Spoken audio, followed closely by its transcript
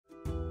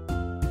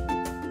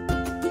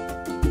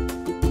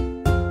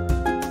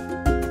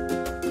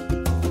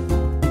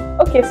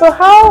Okay, so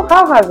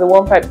how has the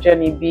OnePipe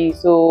journey been?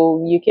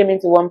 So you came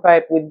into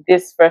OnePipe with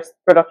this first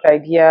product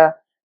idea,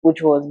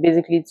 which was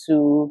basically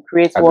to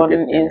create Aggregate one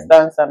payments.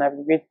 instance and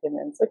aggregate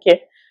payments.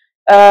 Okay.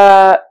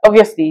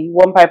 Obviously,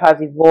 OnePipe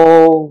has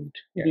evolved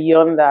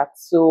beyond that.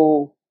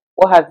 So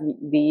what has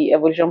the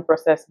evolution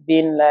process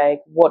been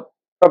like? What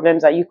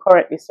problems are you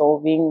currently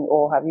solving,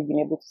 or have you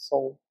been able to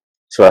solve?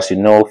 So as you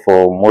know,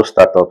 for most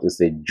startups,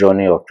 it's a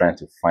journey of trying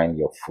to find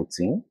your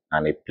footing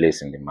and a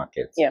place in the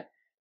market. Yeah.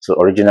 So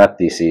original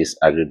thesis,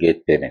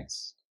 aggregate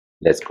payments.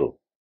 Let's go.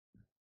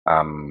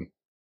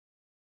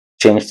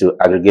 Change to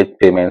aggregate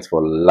payments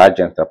for large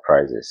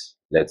enterprises.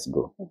 Let's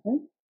go.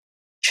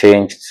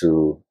 Change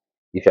to,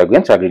 if you're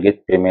going to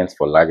aggregate payments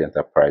for large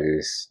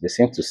enterprises, they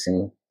seem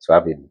to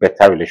have a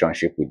better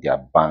relationship with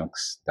their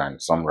banks than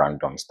some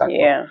random startup.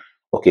 Yeah.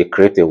 Okay,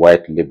 create a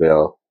white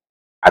label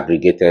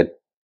aggregated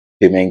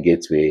payment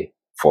gateway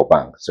for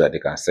banks so that they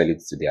can sell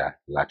it to their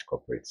large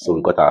corporates. So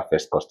we got our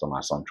first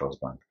customer,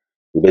 SunTrust Bank.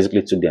 We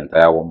basically took the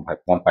entire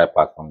OnePipe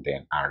platform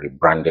then and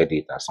rebranded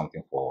it as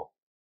something for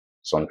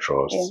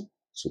SunTrust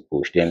to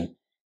push. Then,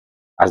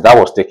 as that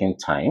was taking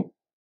time,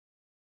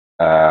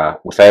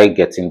 we started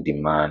getting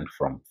demand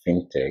from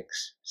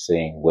fintechs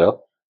saying,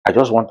 well, I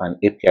just want an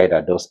API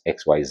that does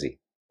XYZ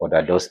or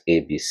that does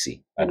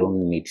ABC. I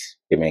don't need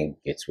payment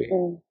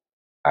gateway.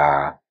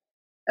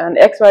 And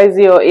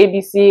XYZ or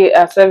ABC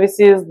are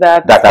services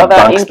that are other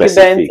bank incumbents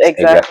specific,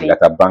 exactly, that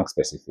are bank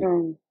specific.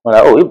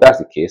 Like, oh, if that's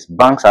the case,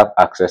 banks have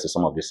access to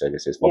some of these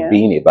services for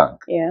being a bank.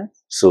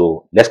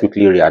 So let's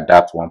quickly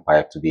readapt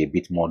OnePipe to be a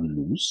bit more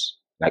loose.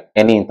 Like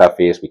any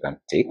interface we can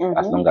take,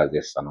 as long as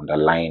there's an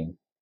underlying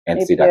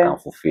entity that can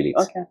fulfill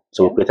it.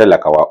 So we created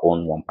like our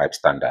own OnePipe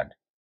standard,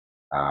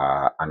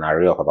 an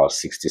array of about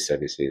 60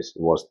 services.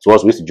 It was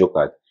we used to joke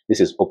that this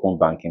is open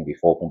banking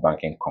before open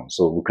banking comes.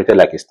 So we created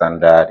like a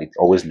standard. It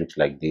always looks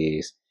like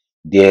this.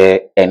 There,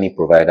 any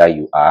provider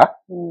you are,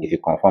 if you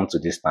conform to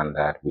this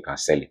standard, we can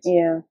sell it.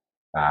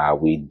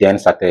 We then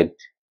started,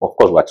 of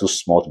course, we're too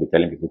small to be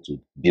telling people to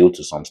build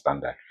to some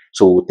standard.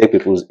 So we'll take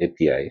people's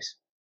APIs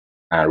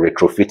and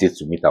retrofit it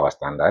to meet our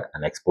standard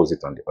and expose it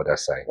on the other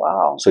side.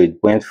 Wow. So it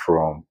went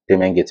from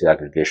payment gateway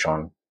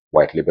aggregation,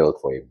 white labeled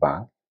for a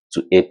bank,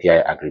 to API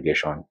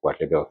aggregation, white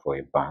labeled for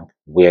a bank,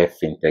 where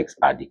fintechs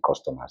are the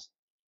customers.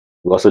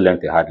 We also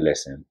learned a hard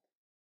lesson.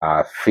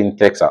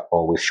 Fintechs are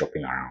always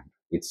shopping around.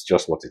 It's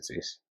just what it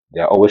is.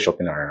 They are always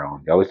shopping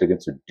around. They're always looking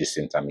to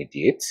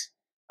disintermediate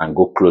and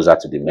go closer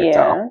to the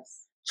metal.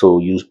 So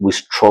we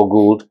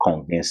struggled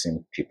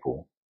convincing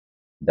people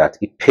that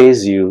it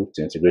pays you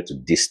to integrate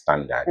to this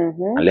standard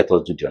and let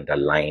us do the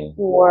underlying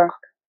work.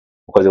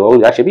 Because they were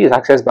always, actually, it's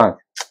Access Bank.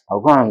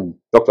 I'll go and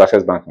talk to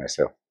Access Bank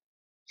myself.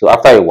 So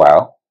after a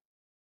while,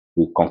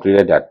 we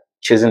concluded that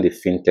chasing the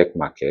fintech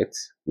market,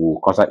 we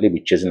will constantly be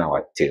chasing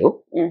our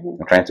tail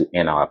and trying to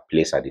earn our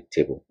place at the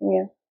table.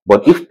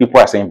 But if people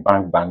are saying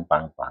bank, bank,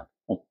 bank,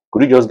 bank,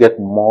 could you just get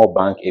more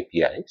bank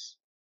APIs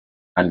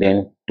and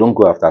then don't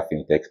go after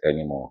fintechs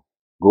anymore?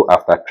 Go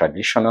after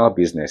traditional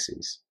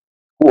businesses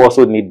who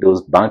also need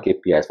those bank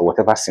APIs for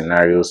whatever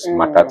scenarios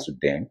matter to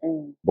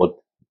them, but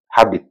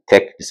have the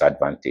tech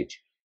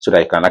disadvantage so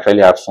that you can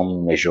actually have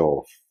some measure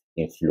of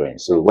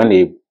influence. So when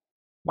a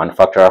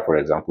manufacturer, for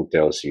example,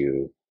 tells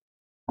you,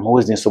 I'm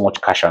always doing so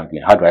much cash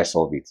handling, how do I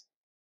solve it?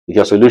 If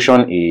your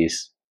solution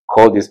is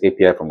call this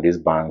API from this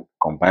bank,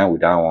 combine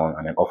with that one,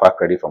 and then offer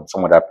credit from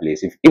some other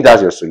place, if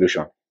that's your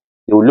solution,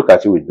 they will look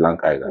at you with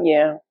blank eyes.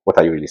 What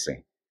are you really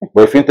saying?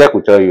 But a fintech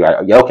will tell you,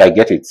 yeah, okay, I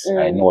get it.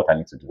 I know what I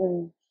need to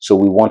do. So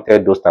we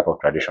wanted those type of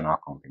traditional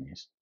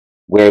companies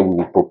where we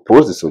will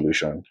propose the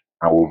solution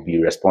and we'll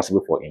be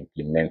responsible for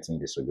implementing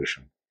the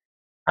solution.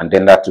 And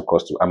then that took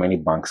us to how many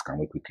banks can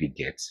we quickly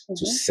get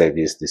to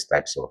service these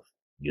types of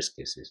use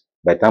cases.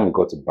 By the time we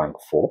got to bank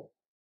 4,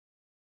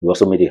 we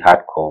also made a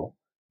hard call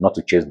not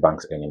to chase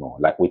banks anymore.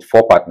 Like with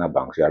 4 partner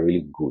banks, you are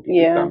really good if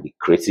you can be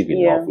creative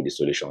enough with the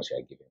solutions you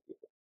are giving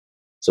people.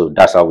 So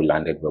that's how we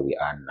landed where we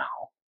are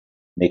now,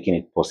 making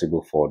it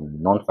possible for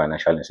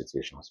non-financial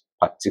institutions,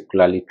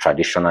 particularly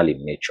traditional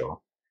in nature,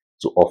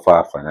 to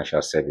offer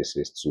financial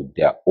services to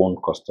their own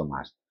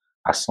customers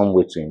as some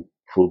way to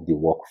improve the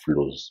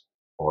workflows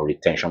or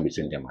retention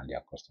between them and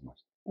their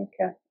customers.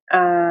 Okay.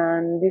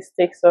 And this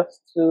takes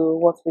us to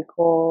what we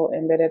call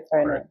embedded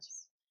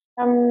finance.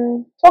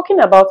 Talking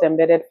about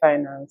embedded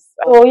finance.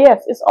 So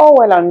yes, it's all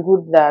well and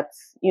good that,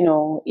 you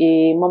know,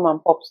 a mom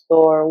and pop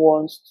store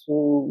wants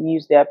to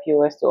use their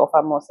POS to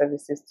offer more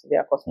services to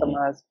their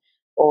customers,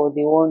 or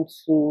they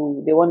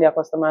want their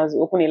customers to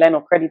open a line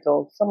of credit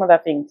or some other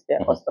thing to their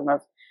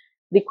customers.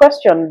 The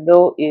question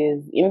though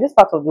is, in this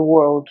part of the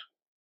world,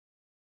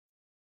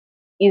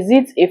 is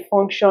it a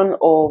function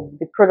of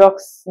the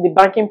products, the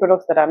banking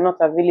products that are not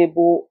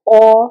available,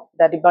 or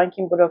that the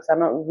banking products are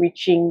not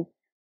reaching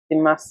the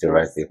masses? The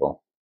right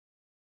people.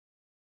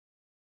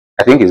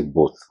 I think it's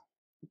both.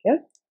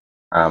 Okay.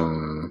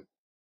 I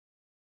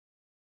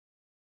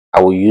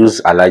will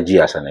use allergy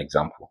as an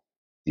example.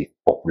 The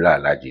popular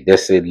allergy.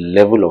 There's a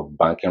level of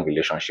banking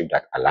relationship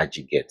that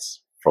allergy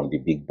gets from the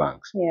big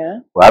banks.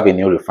 Yeah. We have a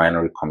new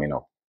refinery coming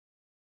up.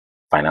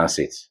 finance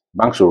it.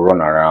 Banks will run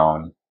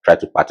around, try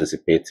to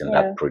participate in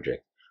Yeah. that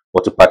project.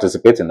 But to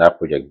participate in that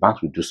project,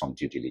 banks will do some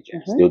due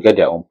diligence. They'll get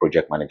their own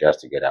project managers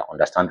together,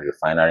 understand the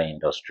refinery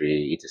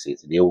industry, etc.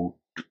 They will,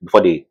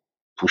 before they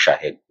push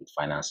ahead with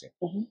financing.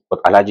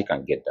 But Alaji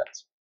can get that.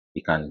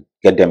 He can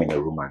get them in a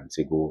room and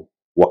say, go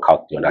work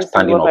out the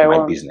understanding of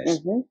my business.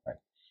 Right?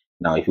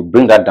 Now, if you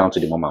bring that down to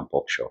the mom and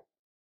pop shop,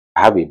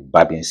 I have a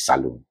barbing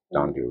salon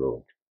down the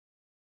road.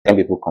 10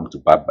 people come to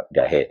barb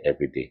their hair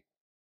every day.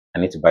 I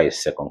need to buy a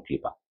second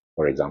clipper,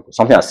 for example.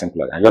 Something as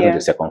simple as I just need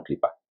a second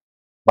clipper.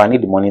 But I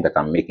need the money that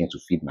I'm making to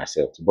feed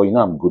myself. But you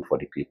know I'm good for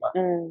the clipper,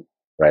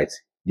 right?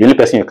 The only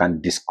person you can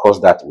discuss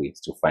that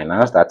with to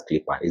finance that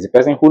clipper is the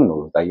person who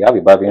knows that you have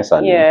a barbering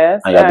salon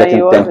and you're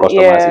getting 10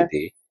 customers a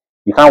day.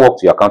 You can't walk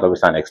to your account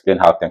officer and explain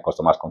how 10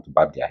 customers come to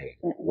barb their hair.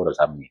 What does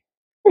that mean?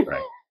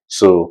 Right?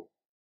 So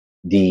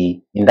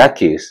in that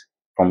case,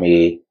 from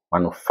a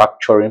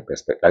manufacturing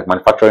perspective, like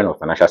manufacturing or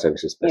financial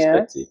services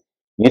perspective,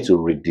 you need to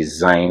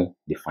redesign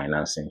the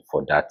financing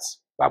for that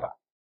barber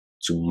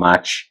to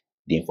match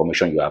the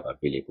information you have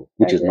available,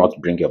 which is not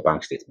bring your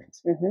bank statement.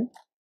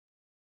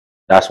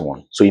 That's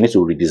one. So you need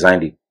to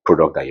redesign the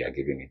product that you are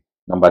giving him.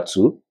 Number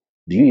two,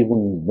 do you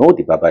even know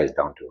the barber is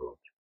down the road?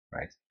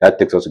 Right. That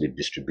takes us to the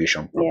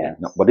distribution problem.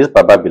 Now, but this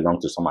barber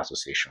belongs to some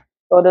association.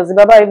 Or does the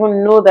barber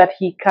even know that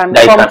he can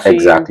come to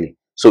exactly. You?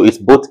 So it's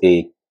both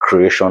a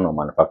creation or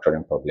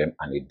manufacturing problem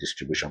and a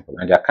distribution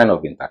problem, and they are kind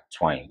of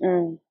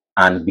intertwined.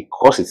 And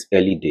because it's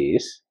early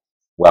days,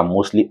 we are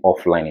mostly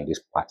offline in this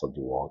part of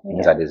the world. It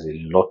means that there's a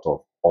lot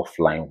of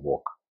offline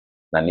work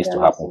that needs to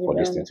happen for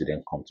this thing to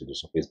then come to the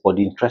surface. But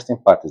the interesting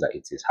part is that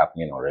it is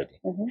happening already.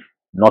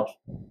 Not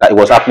that it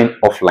was happening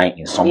offline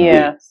in some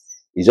way.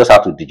 It's just how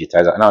to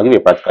digitize it. And I'll give you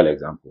a practical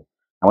example.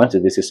 I went to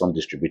visit some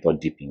distributor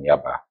deep in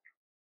Yaba.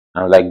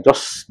 And I was like,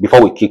 just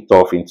before we kicked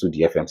off into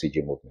the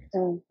FMCG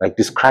movement, like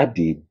describe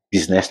the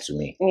business to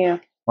me. I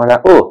was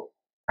like, oh,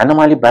 I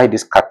normally buy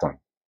this carton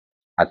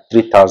at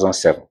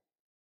 3,007.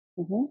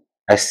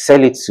 I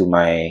sell it to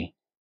my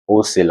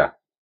wholesaler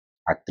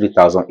at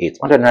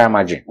 3,800 naira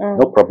margin,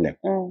 no problem.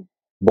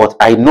 But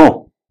I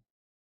know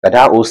that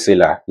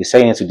wholesaler is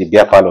selling it to the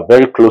beer parlor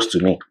very close to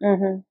me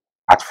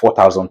at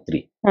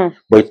 4,003.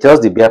 But it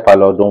tells the beer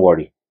parlor, don't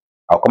worry,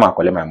 I'll come and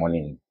collect my money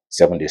in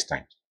 7 days'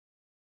 time.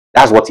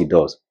 That's what he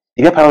does.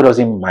 The beer parlor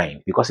doesn't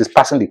mind because he's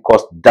passing the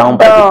cost down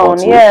by the bottle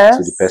to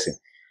the person.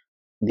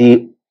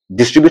 The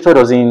distributor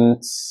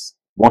doesn't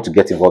want to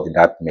get involved in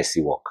that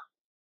messy work.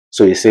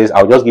 So he says,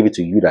 I'll just give it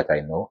to you that I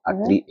know at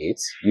 3.8.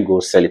 You go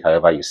sell it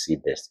however you see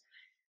best.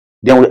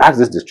 Then we ask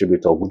this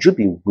distributor, would you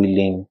be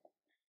willing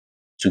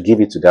to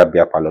give it to that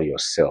beer parlor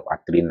yourself at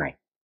 3.9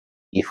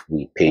 if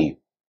we pay you?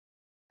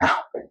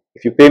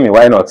 If you pay me,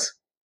 why not?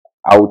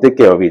 I will take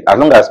care of it. As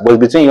long as, but it's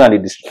between you and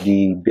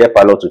the beer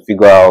parlor to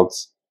figure out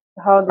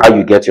how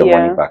you get your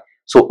money back.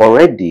 So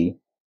already,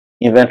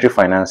 inventory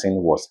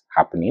financing was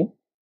happening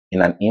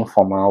in an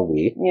informal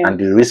way, and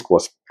the risk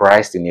was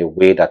priced in a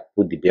way that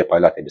put the beer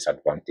parlor at a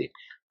disadvantage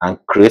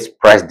and creates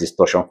price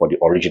distortion for the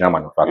original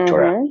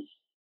manufacturer.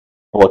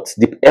 But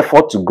the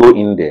effort to go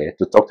in there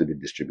to talk to the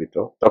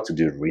distributor, talk to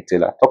the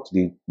retailer, talk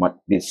to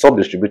the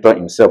sub-distributor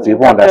himself, to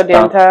even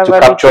understand, to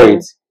capture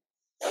it,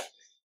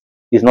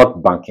 is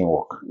not banking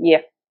work.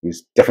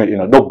 It's definitely,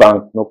 no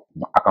bank, no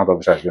account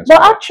officer is going to.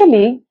 But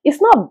actually, it's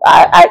not.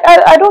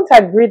 I don't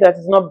agree that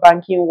it's not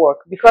banking work,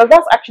 because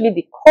that's actually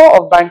the core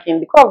of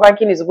banking. The core of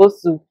banking is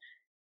supposed to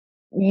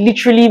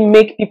literally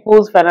make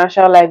people's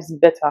financial lives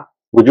better.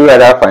 Would you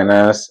rather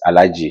finance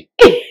Alaji?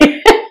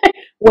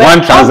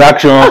 One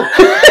transaction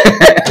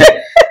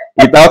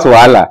without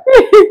wahala,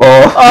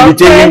 or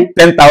retaining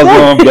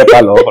 10,000 beer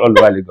parlor all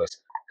over Lagos?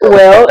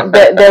 Well,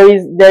 there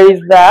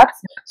is that.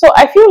 So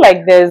I feel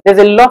like there's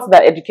a lot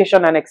that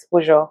education and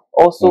exposure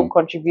also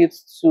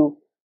contributes to,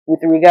 with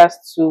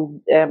regards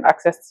to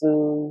access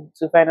to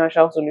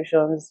financial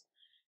solutions.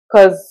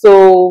 Because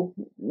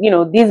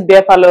these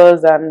beer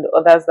parlors and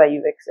others that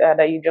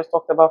you just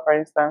talked about, for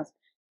instance,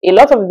 a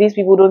lot of these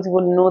people don't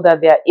even know that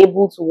they are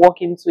able to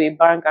walk into a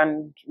bank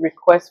and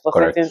request for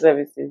certain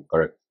services.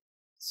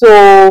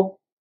 So,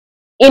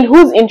 in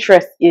whose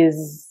interest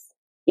is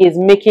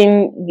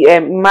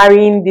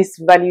marrying this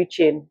value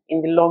chain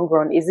in the long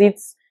run? Is it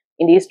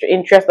in the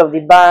interest of the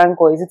bank,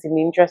 or is it in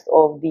the interest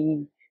of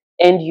the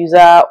end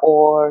user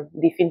or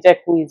the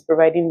fintech who is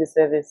providing the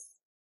service?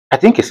 I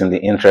think it's in the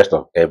interest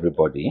of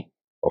everybody.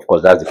 Of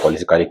course, that's the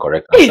politically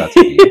correct answer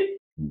to give.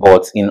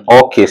 But in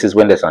all cases,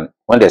 when there's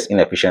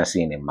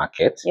inefficiency in a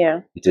market,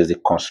 it is the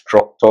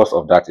constructors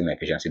of that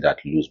inefficiency that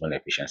lose when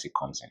efficiency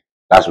comes in.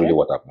 That's really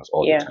what happens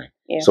all the time.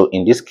 So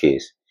in this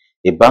case,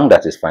 a bank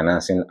that is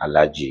financing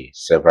Alaji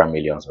several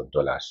millions of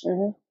dollars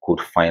could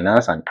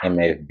finance an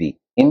MFB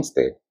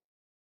instead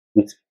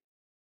with,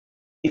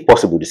 if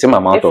possible, the same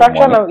amount of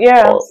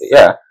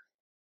money.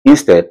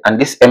 Instead,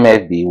 and this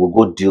MFB will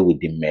go deal with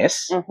the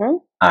mess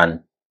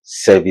and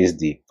service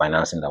the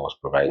financing that was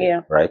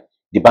provided, right?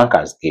 The bank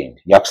has gained.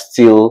 You have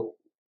still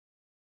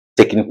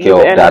taken care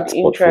of that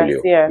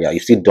portfolio.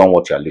 You've still done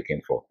what you're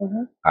looking for.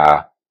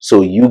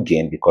 So you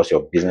gain because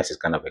your business is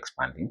kind of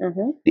expanding.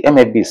 The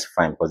MFB is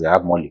fine because they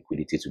have more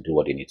liquidity to do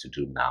what they need to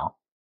do now.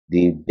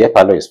 The beer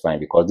parlor is fine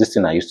because this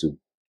thing I used to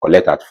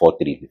collect at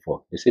 4.3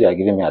 before. They say they are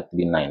giving me at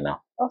 3.9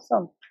 now.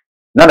 Awesome.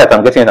 Now that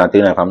I'm getting it at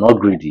 3.9, if I'm not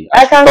greedy,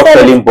 I can stop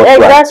selling bottle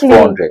exactly. at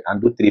 400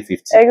 and do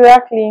 350.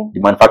 Exactly. The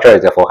manufacturer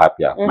is therefore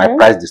happier. My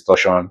price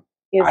distortion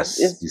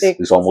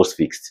is almost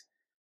fixed.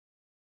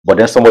 But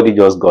then somebody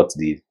just got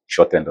the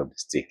short end of the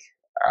stick.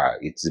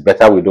 It's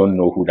better we don't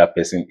know who that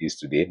person is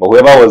today. But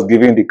whoever was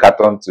giving the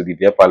carton to the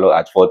beer parlor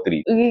at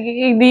 4.3,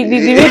 the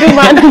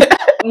middleman.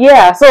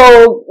 Yeah,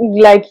 so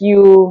like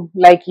you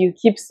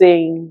keep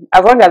saying,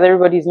 as long as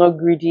everybody is not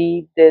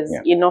greedy, there's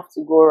enough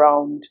to go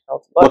around.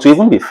 But to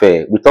even be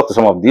fair, we talked to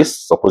some of these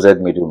supposed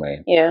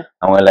middlemen. Yeah.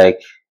 And we're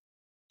like,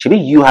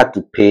 maybe you had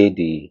to pay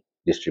the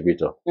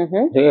distributor.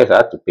 Yes, I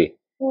had to pay.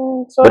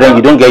 So but then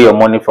you don't get your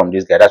money from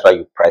this guy. That's why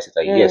you price it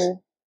like, yes.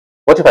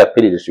 What if I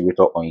pay the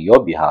distributor on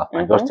your behalf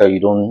and just tell you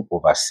don't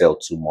oversell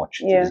too much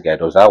to this guy?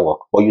 Does that work?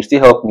 But you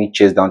still help me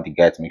chase down the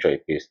guy to make sure he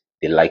pays.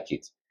 They like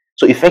it.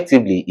 So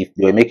effectively, if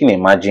you were making a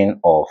margin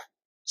of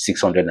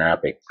 600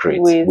 naira per crate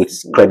with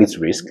credit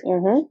risk,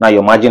 now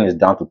your margin is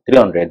down to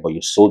 300, but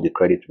you sold the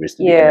credit risk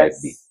to the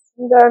MFB.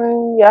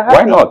 Then you're happy.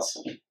 Why not?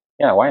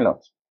 Yeah, why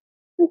not?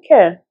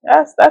 Okay,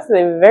 that's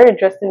a very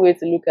interesting way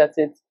to look at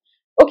it.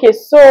 Okay,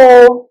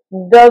 so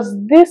does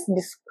this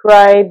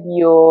describe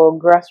your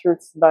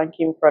grassroots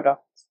banking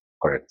product?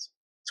 Correct.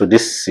 So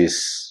this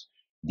is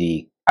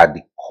at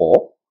the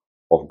core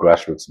of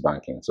grassroots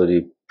banking. So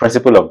the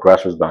principle of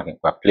grassroots banking,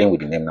 we're playing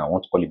with the name now. I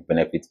want to call it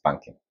benefits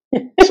banking.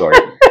 Sorry.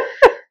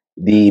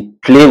 The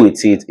play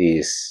with it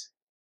is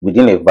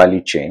within a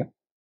value chain.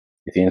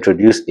 If you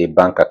introduce a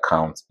bank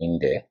account in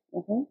there,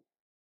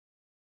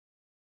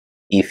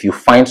 if you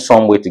find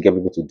some way to get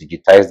people to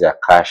digitize their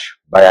cash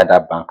via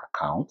that bank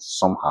account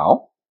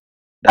somehow,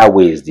 that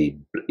way is the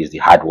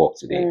hard work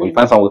today. Or you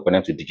find some way for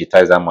them to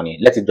digitize that money,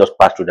 let it just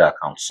pass through the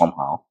account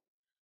somehow.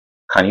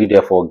 Can you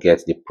therefore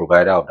get the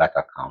provider of that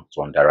account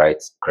to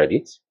underwrite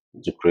credit,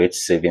 to create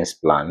savings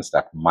plans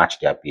that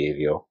match their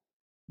behavior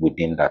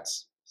within that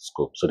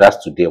scope? So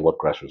that's today what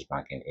grassroots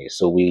banking is.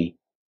 So we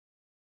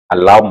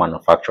allow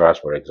manufacturers,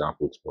 for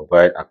example, to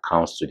provide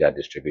accounts to their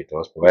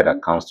distributors, provide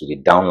accounts to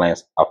the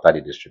downlines after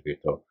the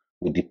distributor.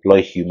 We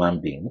deploy human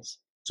beings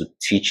to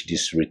teach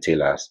these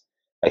retailers.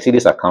 I see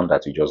this account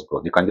that you just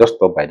got. You can just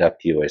stop by that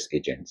POS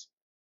agent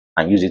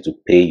and use it to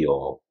pay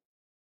your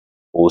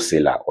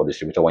wholesaler or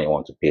distributor when you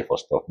want to pay for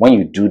stuff. When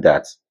you do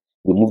that,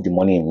 we move the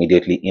money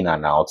immediately in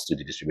and out to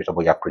the distributor,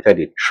 but you have created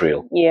a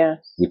trail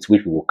with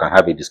which we can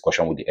have a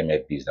discussion with the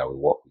MFBs that we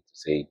work with to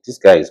say, this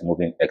guy is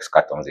moving X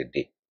cartons a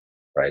day,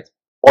 right?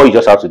 All you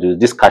just have to do is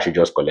this cash you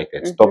just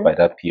collected, stop by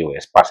that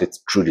POS, pass it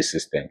through the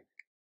system.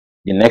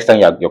 The next time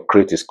your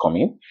crate is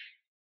coming,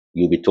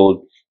 you'll be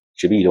told,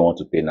 maybe you don't want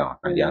to pay now,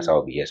 and the answer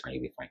will be yes, and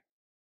you'll be fine.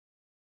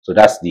 So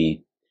that's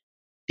the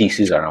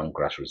thesis around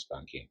grassroots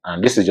banking.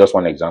 And this is just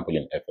one example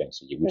in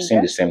FMCG. We've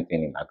seen the same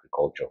thing in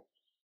agriculture.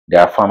 There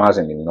are farmers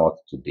in the north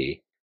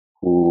today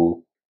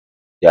who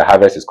their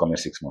harvest is coming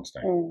 6 months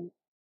time.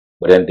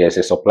 But then there's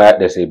a supplier,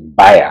 there's a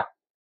buyer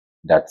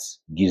that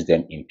gives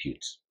them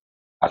input.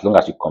 As long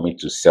as you commit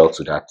to sell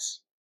to that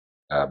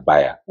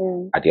buyer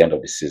at the end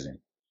of the season.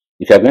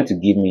 If you're going to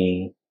give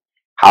me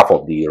half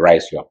of the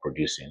rice you are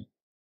producing,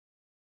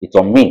 it's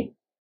on me.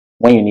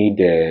 When you need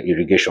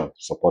irrigation to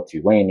support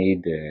you, when you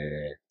need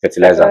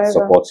fertilizer to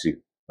support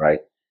you, right?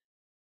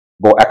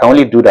 But I can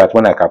only do that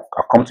when I've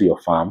come to your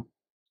farm,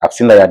 I've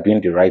seen that you're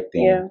doing the right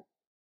thing.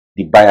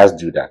 The buyers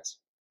do that,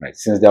 right?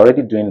 Since they're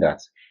already doing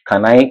that,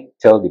 can I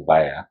tell the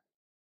buyer,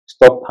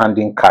 stop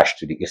handing cash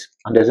to the,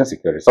 and there's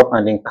insecurity, stop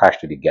handing cash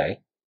to the guy,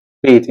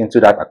 pay it into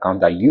that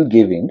account that you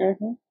gave him,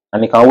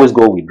 and he can always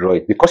go withdraw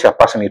it. Because you're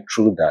passing it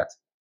through that,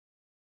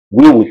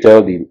 we will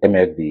tell the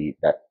MFB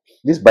that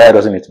this buyer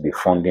doesn't need to be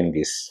funding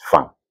this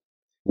farm.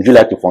 Would you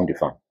like to fund the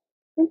farm?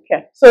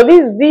 Okay. So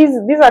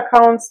these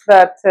accounts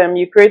that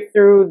you create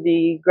through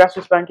the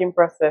grassroots banking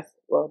process,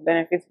 well,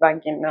 benefits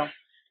banking now,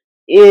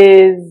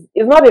 is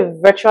not a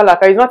virtual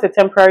account. It's not a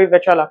temporary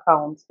virtual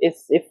account.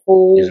 It's a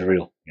full. It's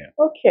real. Yeah.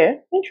 Okay.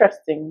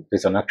 Interesting.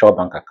 It's an actual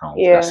bank account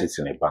that sits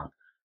in a bank.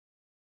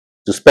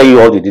 To spare you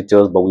all the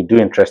details, but we do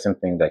interesting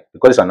things like,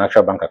 because it's an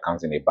actual bank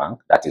account in a bank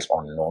that is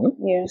unknown,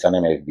 it's an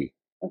MFB.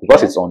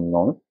 Because it's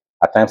unknown,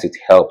 at times it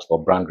helps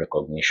for brand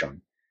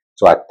recognition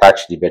to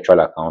attach the virtual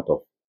account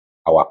of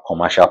our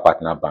commercial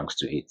partner banks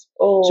to it.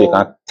 So you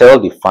can tell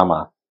the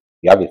farmer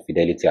you have a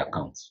Fidelity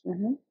account.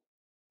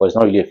 But it's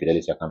not really a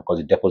Fidelity account because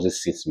the deposit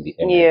sits with the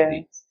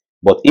MFB.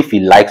 But if he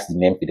likes the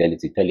name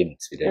Fidelity, tell him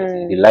it's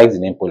Fidelity. If he likes the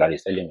name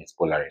Polaris, tell him it's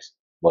Polaris.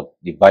 But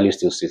the value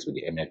still sits with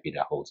the MFB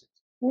that holds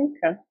it.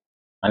 Okay.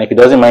 And if he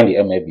doesn't mind the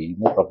MFB,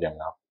 no problem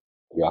now.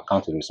 Your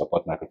account will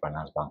support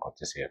microfinance bank or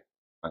TCF.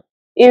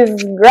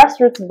 Is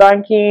grassroots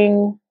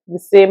banking the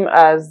same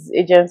as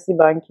agency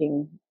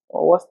banking,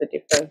 or what's the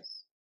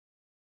difference?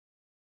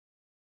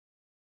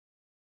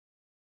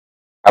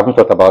 I haven't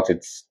thought about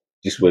it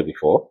this way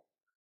before.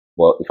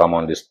 Well, if I'm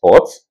on the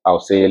spot, I'll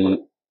say,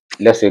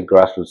 let's say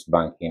grassroots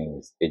banking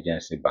is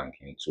agency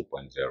banking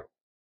 2.0.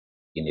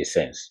 in a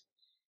sense.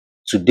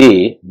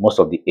 Today, most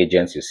of the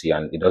agents you see,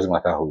 and it doesn't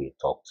matter who you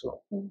talk to,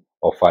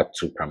 offer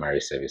two primary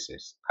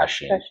services: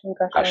 cash in,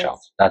 cash out.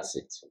 That's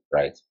it,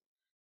 right?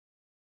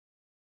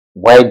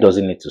 Why does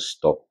it need to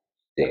stop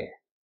there,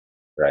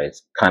 right?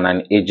 Can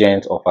an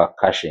agent offer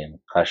cash in,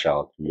 cash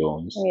out,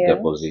 loans,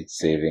 deposits,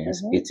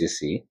 savings,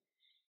 etc.?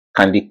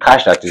 Can the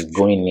cash that is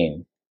going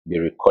in be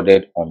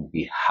recorded on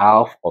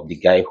behalf of the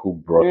guy who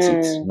brought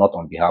it, not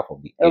on behalf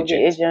of the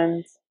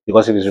agent?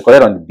 Because if it's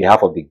recorded on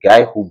behalf of the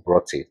guy who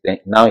brought it, then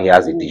now he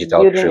has a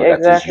digital trail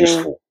that is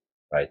useful,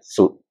 right?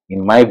 So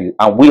in my view,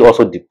 and we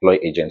also deploy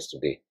agents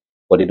today,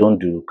 but they don't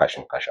do cash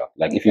in, cash out.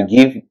 Like if you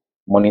give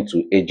money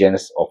to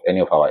agents of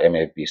any of our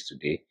MFBs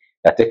today,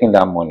 they're taking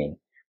that money,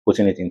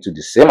 putting it into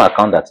the same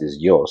account that is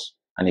yours.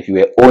 And if you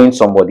were owing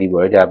somebody, we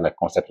already have like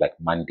concept like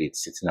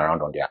mandates sitting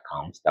around on the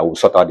account that will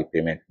sort out the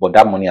payment, but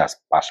that money has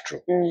passed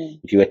through.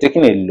 If you were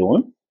taking a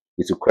loan,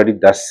 it will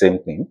credit that same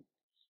thing.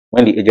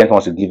 When the agent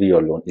wants to give you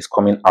your loan, it's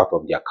coming out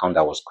of the account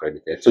that was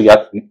credited. So you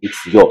have,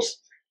 it's yours.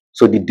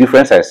 So the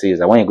difference I say is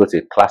that when you go to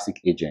a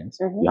classic agent,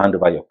 you hand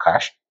over your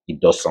cash,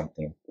 it does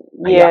something.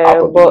 And you're out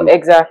of the loop.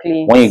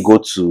 Exactly. When you go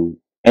to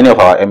any of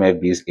our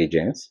MFB's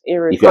agents,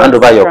 if you hand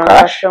over your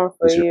cash,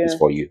 it's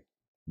for you.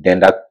 Then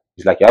that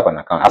is like you have an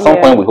account. At some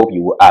point, we hope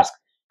you will ask,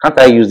 can't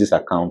I use this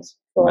account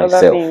for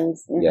myself?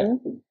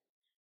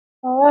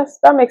 Oh,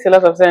 that makes a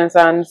lot of sense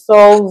and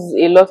solves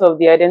a lot of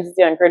the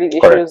identity and credit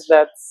issues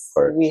that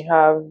we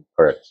have.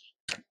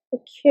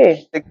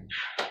 Okay.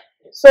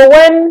 So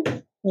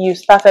when you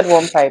started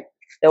OnePipe,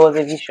 there was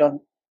a vision.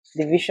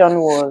 The vision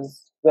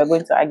was we're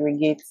going to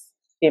aggregate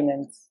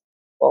payments,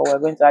 or we're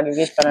going to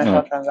aggregate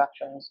financial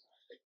transactions.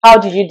 How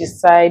did you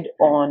decide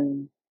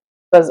on?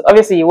 Because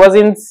obviously it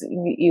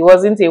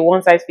wasn't a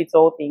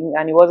one-size-fits-all thing,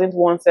 and it wasn't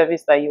one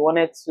service that you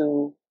wanted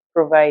to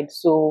provide.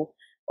 So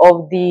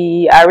of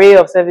the array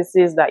of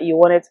services that you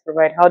wanted to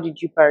provide, how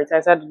did you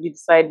prioritize? How did you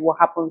decide what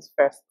happens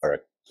first?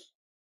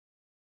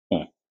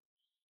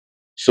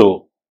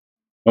 So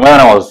when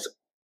I was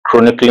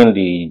chronicling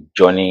the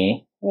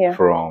journey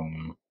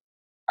from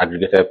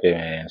aggregated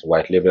payments,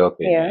 white label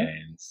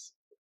payments,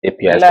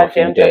 APIs for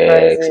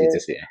fintechs,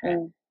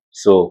 etc.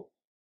 So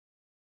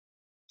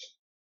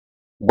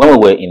when we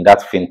were in that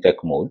fintech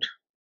mode,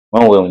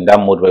 when we were in that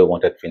mode where we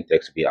wanted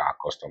fintechs to be our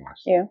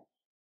customers,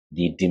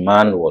 the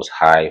demand was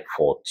high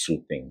for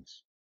two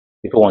things.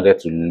 People wanted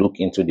to look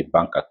into the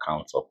bank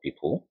accounts of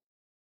people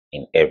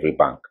in every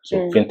bank.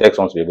 So fintechs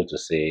want to be able to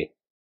say,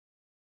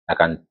 I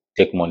can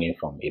take money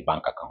from a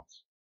bank account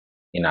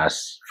in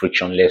as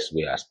frictionless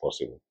way as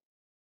possible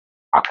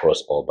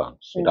across all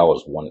banks. So that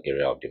was one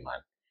area of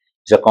demand.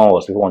 Second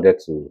was people wanted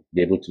to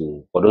be able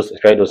to, for those,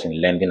 especially those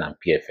in lending and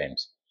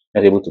PFMs,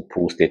 not able to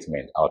pull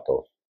statements out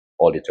of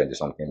all the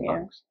 20-something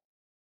banks.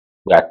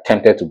 We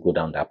attempted to go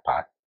down that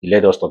path. It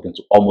led us talking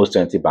to almost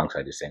 20 banks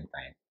at the same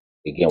time.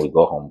 Again, we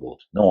got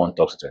humbled. No one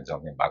talks to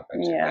 20-something banks at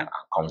the same time and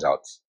comes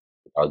out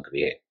without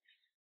gray hair.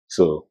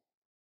 So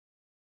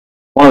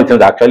one of the things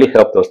that actually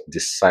helped us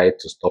decide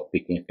to stop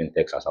picking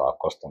fintechs as our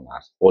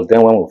customers was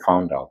then when we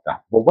found out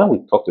that, but when we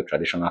talk to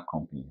traditional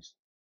companies,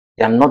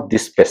 they are not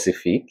this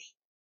specific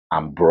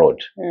and broad.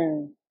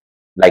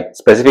 Like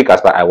specific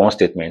as per I want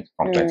statement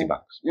from 20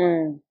 banks,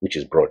 which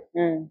is broad.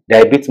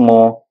 They're a bit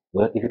more,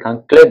 well, if you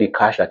can clear the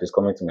cash that is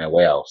coming to my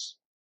warehouse,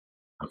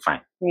 I'm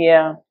fine.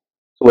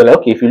 So we're like,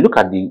 okay, if you look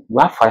at you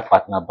have 5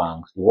 partner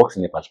banks, it works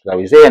in a particular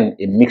way. Is there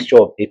a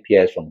mixture of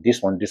APIs from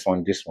this one, this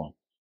one, this one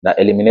that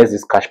eliminates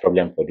this cash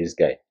problem for this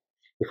guy?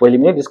 If we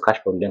eliminate this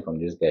cash problem from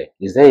this guy,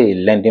 is there a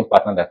lending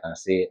partner that can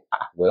say,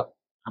 well,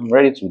 I'm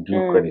ready to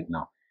do credit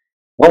now?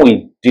 When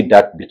we did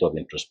that bit of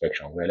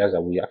introspection, we realized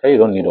that we actually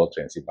don't need all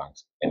 20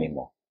 banks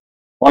anymore.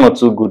 1 or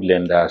 2 good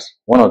lenders,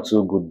 1 or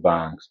 2 good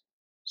banks,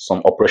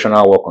 some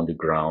operational work on the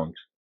ground,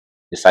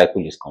 the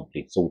cycle is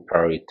complete. So we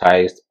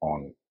prioritized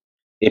on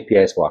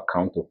APIs for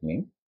account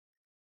opening.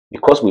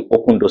 Because we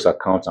open those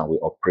accounts and we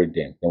operate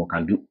them, then we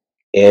can do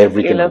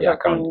everything on the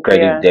account,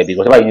 credit, debit,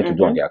 whatever you need to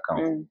do on the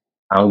account.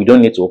 And we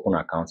don't need to open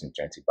accounts in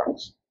 20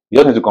 banks. You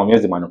just need to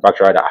convince the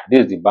manufacturer that this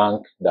is the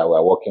bank that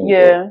we're working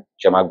with.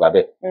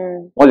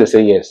 Once they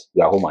say yes,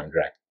 we are home and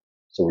dry.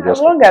 So we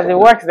as long as it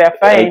works, they're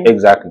fine.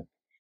 Exactly.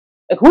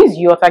 Who is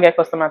your target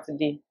customer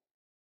today?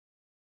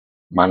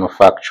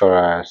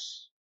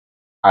 Manufacturers,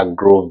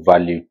 agro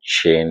value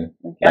chain,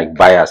 like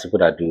buyers, people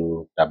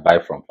that buy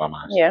from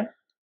farmers.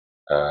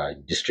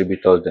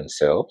 Distributors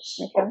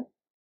themselves.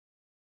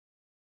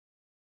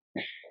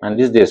 And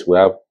these days we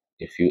have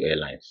a few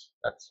airlines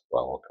that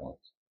we're working with.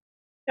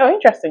 Oh,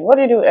 interesting. What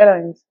do you do with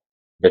airlines?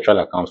 Virtual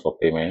accounts for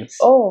payments.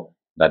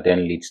 That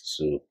then leads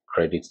to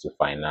credits to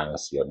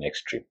finance your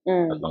next trip,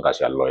 as long as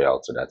you're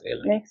loyal to that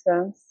airline. Makes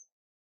sense.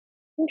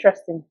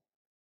 Interesting.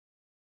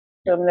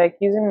 So I'm like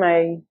using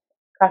my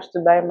cash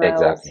to buy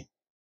miles.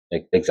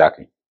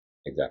 Exactly.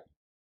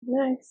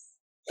 Nice.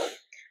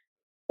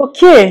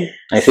 Okay.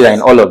 I see that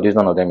in all of these,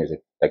 none of them is a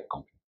tech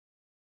company.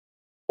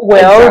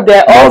 Well,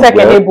 they're all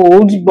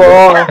tech-enabled,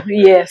 but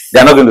yes.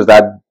 They're not going to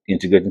start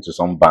integrating to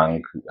some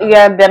bank.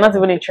 They're not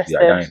even interested.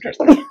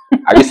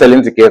 Are you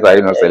selling tickets or are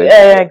you not selling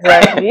tickets?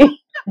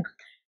 Exactly.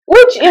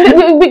 Which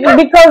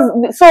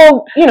because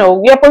so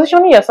you're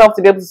positioning yourself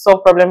to be able to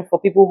solve problems for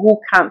people who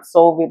can't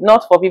solve it,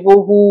 not for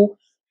people who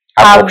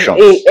Have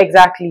options.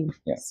 exactly.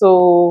 Yeah.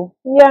 So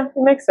yeah, it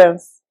makes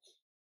sense.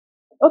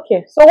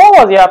 Okay, so what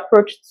was your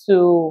approach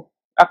to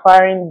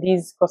acquiring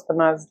these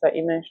customers that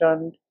you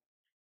mentioned?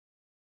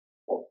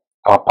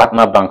 Our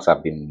partner banks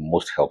have been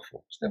most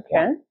helpful, step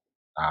Okay.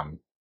 one.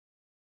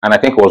 And I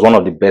think it was one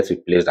of the best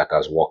places that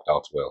has worked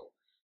out well.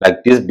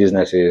 Like these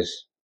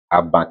businesses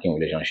have banking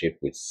relationship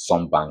with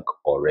some bank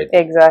already.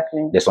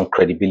 Exactly. There's some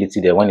credibility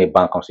there when a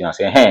bank comes in and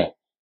say, hey,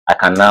 I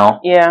can now.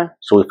 Yeah.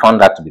 So we found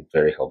that to be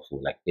very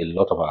helpful. Like a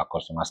lot of our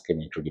customers came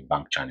in through the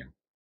bank channel.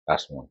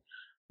 That's one.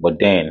 But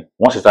then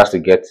once it starts to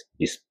get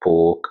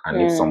bespoke and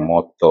need some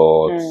more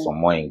thought, some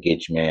more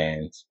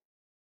engagement,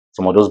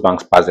 some of those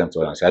banks pass them to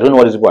us and say, I don't know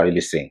what these people are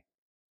really saying.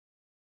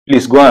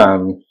 Please go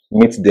and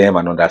meet them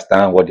and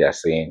understand what they are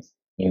saying.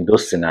 In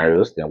those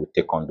scenarios, then we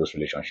take on those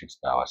relationships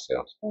by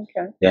ourselves.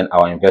 Okay. Then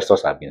our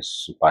investors have been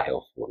super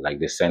helpful. Like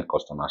they send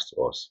customers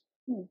to us.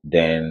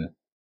 Then,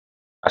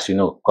 as you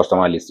know,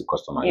 customer leads to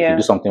customer. Yeah. If you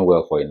do something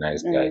well for a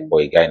nice guy,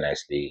 for a guy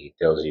nicely, he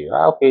tells you,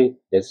 okay,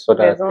 there's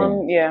other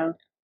thing. Yeah.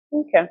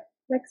 Okay.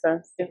 Makes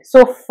sense.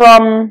 So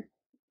from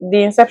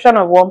the inception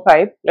of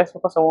OnePipe, let's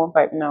focus on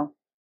OnePipe now,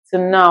 to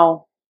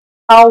now,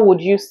 how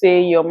would you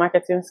say your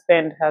marketing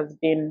spend has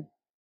been?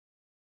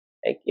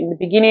 Like in the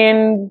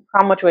beginning,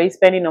 how much were you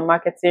spending on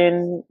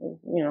marketing?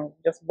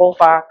 Just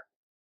ballpark.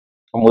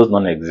 Almost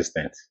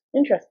non-existent.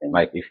 Interesting.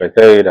 Like if I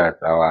tell you that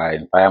our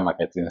entire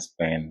marketing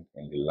spend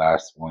in the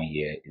last 1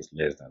 year is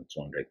less than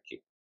 200K.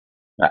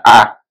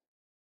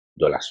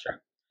 Dollar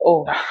strike.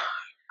 Oh.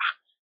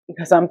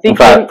 Because I'm in thinking,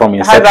 fact, from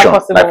inception,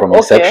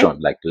 Okay.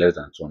 like less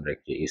than 200K,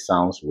 it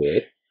sounds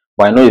weird,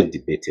 but I know it's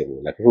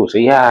debatable. Like people will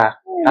say, yeah,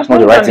 that's not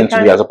the right thing to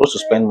do. You're supposed to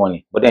spend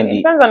money, but then it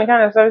depends on the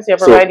kind of service you're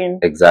providing.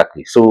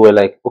 Exactly. So we're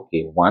like,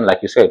 okay, one, like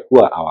you said,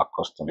 who are our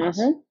customers?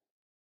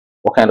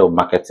 What kind of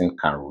marketing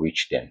can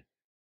reach them?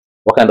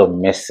 What kind of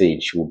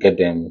message will get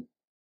them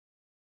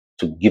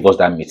to give us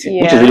that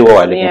meeting? Which is really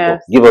what we're looking for.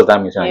 Give us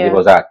that meeting and give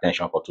us that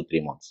attention for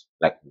 2-3 months.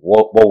 Like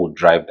what would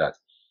drive that?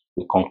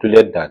 We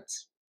concluded that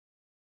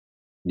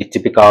the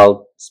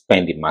typical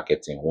spend in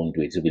marketing won't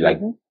do it. It'll be like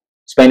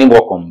spending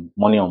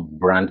money on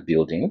brand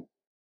building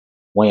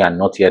when you are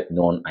not yet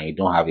known and you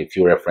don't have a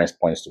few reference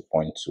points to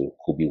point to,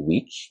 could be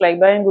weak. Like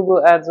buying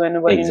Google ads when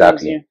nobody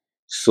knows you.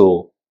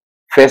 So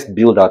first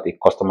build out a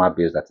customer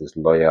base that is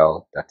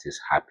loyal, that is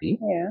happy.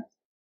 Yeah.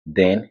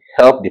 Then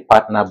help the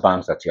partner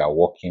banks that you are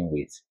working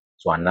with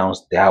to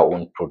announce their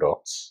own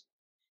products,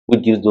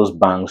 which gives those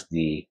banks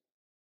the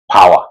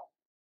power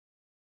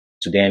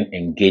to then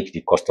engage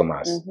the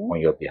customers on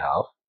your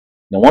behalf.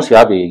 Now, once you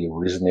have a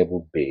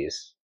reasonable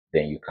base,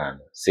 then you can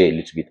say a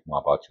little bit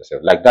more about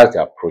yourself. Like that's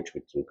the approach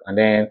we took. And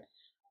then,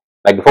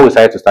 like before we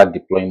decided to start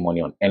deploying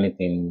money on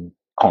anything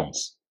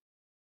comes,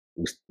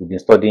 we've been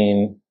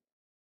studying.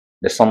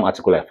 There's some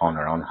article I found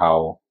around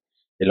how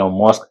Elon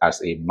Musk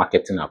has a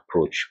marketing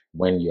approach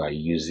when you're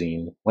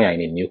in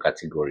a new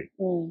category,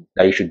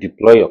 that you should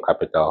deploy your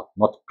capital,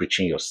 not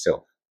preaching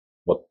yourself,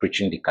 but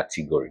preaching the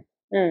category.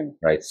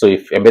 Right? So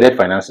if embedded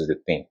finance is the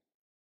thing,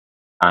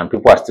 and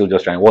people are still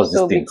just trying, what's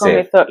this thing? So become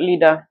a thought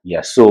leader.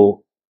 Yeah,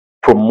 so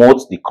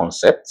promote the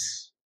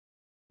concepts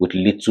with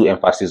little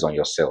emphasis on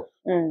yourself.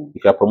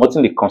 If you're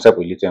promoting the concept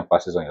with little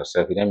emphasis on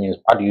yourself, it then means,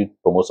 how do you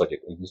promote such a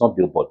thing? It's not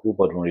billboard.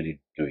 Billboard don't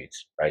really do it,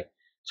 right?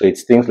 So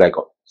it's things like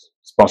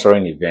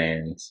sponsoring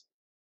events,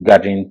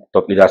 gathering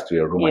top leaders to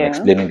your room and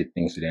explaining the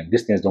things to them.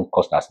 These things don't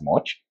cost as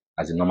much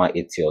as the normal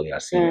ATL you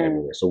are seeing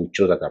everywhere. So we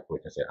chose that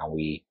approach instead, and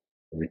we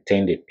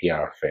retained a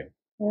PR firm.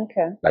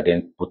 Okay. That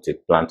then put a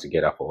plan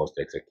together for us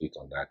to execute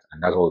on that.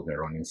 And that's what we've been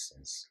running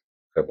since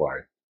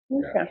February.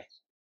 Okay.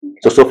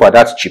 So far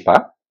that's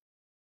cheaper.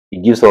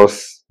 It gives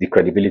us the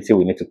credibility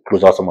we need to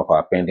close out some of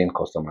our pending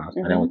customers.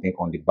 And then we think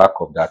on the back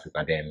of that, we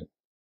can then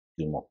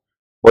do more.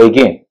 But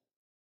again,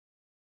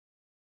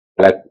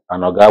 like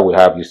an Oga we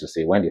have used to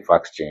say, when the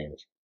facts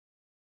change,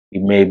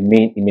 it may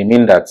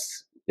mean that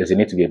there's a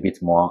need to be a bit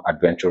more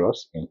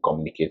adventurous in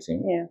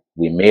communicating. Yeah.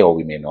 We may or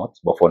we may not.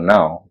 But for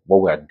now,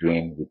 what we are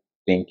doing, we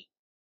think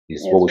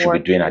is what we should be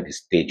doing at this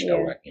stage that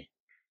we're in.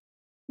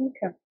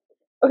 Okay.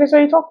 Okay, so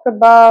you talked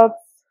about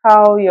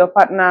how your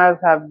partners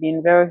have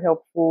been very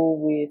helpful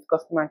with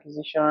customer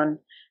acquisition.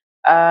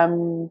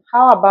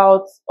 How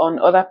about on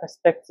other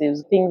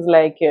perspectives, things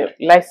like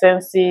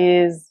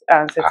licenses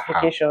and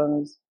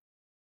certifications?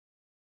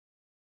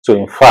 So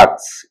in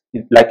fact,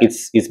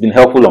 it's been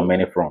helpful on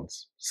many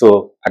fronts.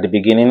 So at the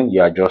beginning,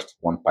 you are just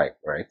OnePipe,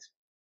 right?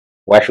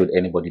 Why should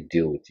anybody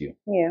deal with you?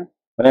 Yeah.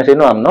 When I say,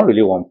 no, I'm not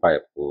really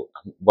OnePipe,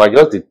 but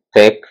just the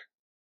tech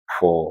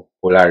for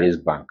Polaris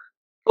Bank.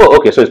 Oh,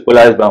 okay, so it's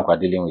Polaris Bank we're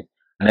dealing with.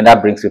 And then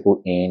that brings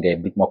people in, they're a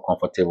bit more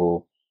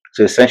comfortable.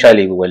 So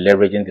essentially, we were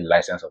leveraging the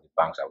license of the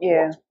banks that we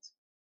worked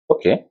with.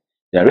 Okay.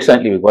 Then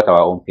recently, we got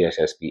our own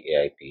PSSP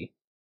AIP,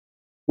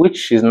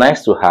 which is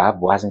nice to have,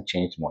 but hasn't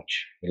changed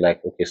much. You're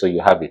like, okay, so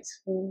you have it.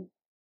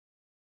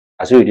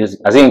 Has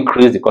it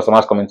increased the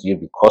customers coming to you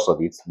because of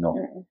it?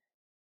 No.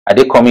 Are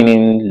they coming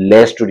in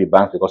less through the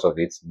banks because of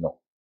it? No.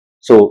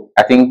 So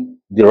I think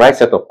the right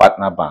set of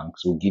partner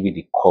banks will give you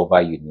the cover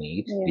you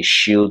need, the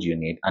shield you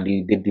need, and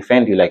they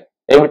defend you. Like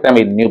every time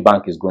a new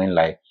bank is going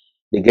live,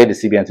 they get the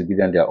CBN to give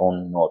them their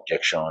own no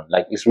objection.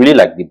 Like it's really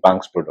like the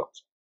bank's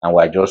product, and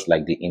we're just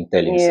like the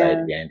intel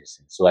inside behind the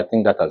scenes. So I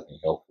think that has been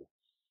helpful.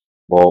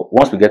 But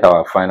once we get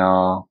our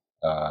final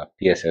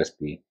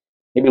PSSP,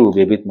 maybe we'll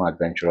be a bit more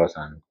adventurous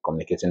and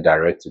communicating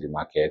direct to the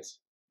market.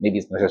 Maybe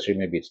it's necessary,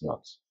 maybe it's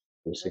not.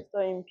 We'll see.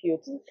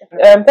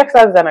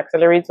 Techstars is an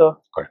accelerator.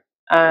 Correct.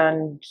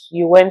 And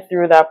you went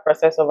through that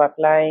process of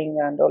applying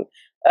and all.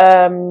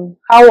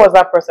 How was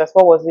that process?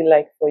 What was it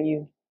like for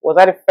you? Was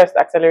that the first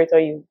accelerator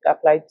you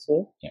applied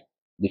to? Yeah,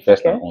 the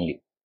first and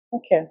only.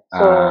 Okay.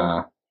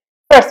 So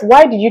first,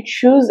 why did you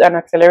choose an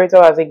accelerator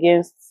as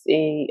against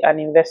an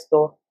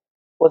investor?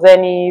 Was there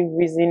any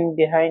reason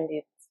behind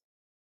it?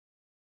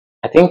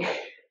 I think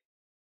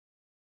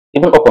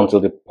even up until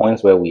the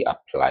point where we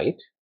applied,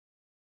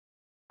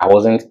 I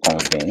wasn't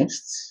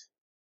convinced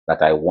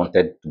that I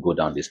wanted to go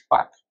down this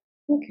path.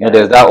 Okay. You know,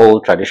 there's that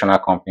old traditional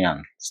company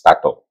and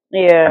startup.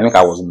 Yeah. I think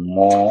I was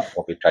more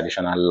of a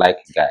traditional like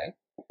guy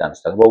than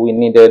startup. But we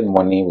needed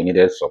money, we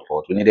needed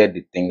support, we needed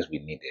the things we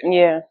needed.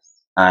 Yeah.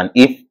 And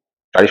if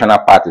traditional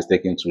path is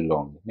taking too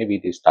long, maybe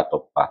the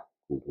startup path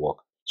would work.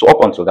 So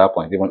up until that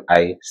point, even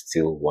I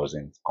still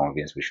wasn't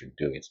convinced we should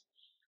do it.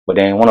 But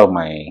then one of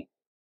my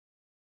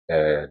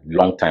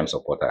long-time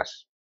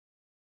supporters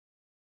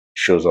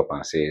shows up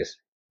and says,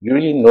 you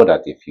really know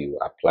that if you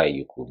apply,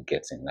 you could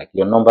get in. Like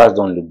your numbers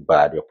don't look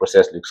bad, your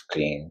process looks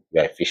clean,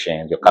 you're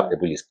efficient, your cap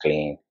table is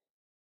clean.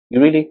 You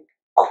really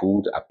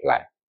could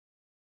apply.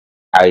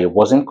 I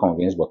wasn't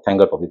convinced, but thank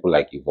God for people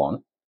like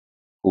Yvonne,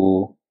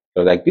 who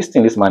were like, this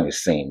thing this man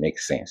is saying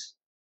makes sense.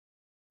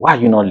 Why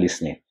are you not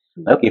listening?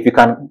 Okay, if you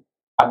can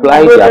apply,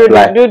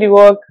 apply. Do the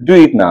work. Do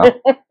it now.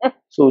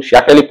 So she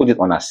actually put it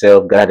on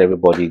herself, gathered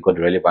everybody, got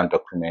the relevant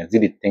documents,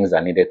 did the things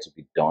that needed to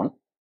be done,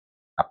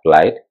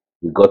 applied.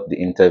 We got the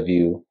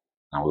interview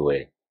and we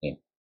were in.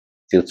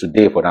 Till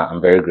today, for that,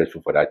 I'm very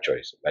grateful for that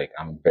choice. Like,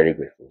 I'm very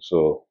grateful.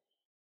 So,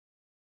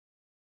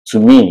 to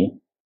me,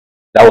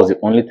 that was the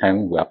only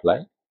time we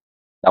applied.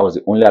 That was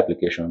the only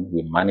application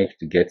we managed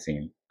to get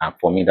in. And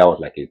for me, that was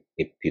like a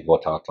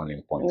pivotal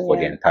turning point for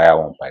the entire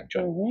OnePipe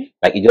journey.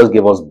 Like, it just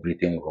gave us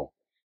breathing room.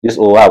 This,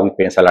 oh, are we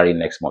paying salary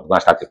next month? We're going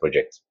to start the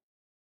project.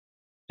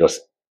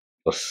 Just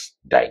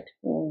died.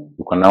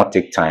 We can now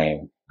take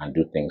time and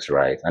do things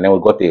right. And then we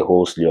got a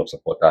whole slew of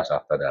supporters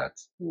after that.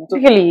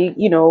 Typically,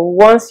 you know,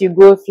 once you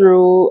go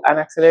through an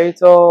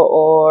accelerator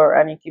or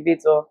an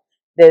incubator,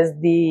 there's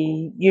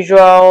the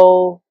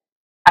usual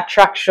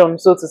attraction,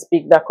 so to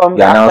speak, that comes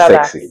You're after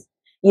now sexy. that.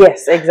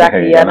 Yes,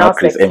 exactly. You're now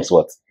Chris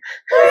Hemsworth.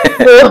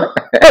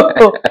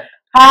 So,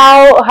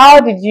 how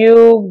did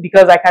you,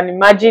 because I can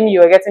imagine you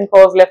were getting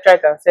calls left,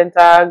 right, and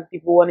center,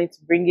 people wanting to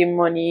bring in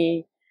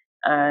money.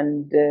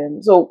 And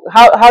so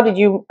how did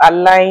you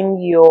align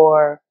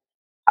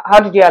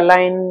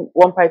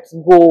OnePipe's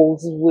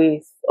goals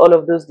with all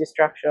of those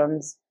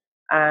distractions,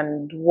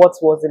 and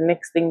what was the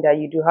next thing that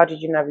you do? How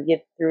did you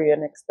navigate through your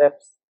next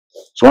steps?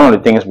 So one of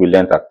the things we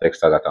learned at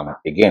Techstars that I'm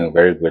again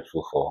very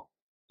grateful for: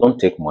 don't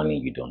take money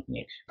you don't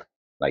need.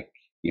 Like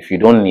if you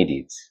don't need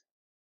it,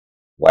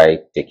 why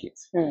take it?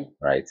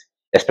 Right?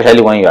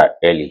 Especially when you are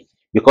early.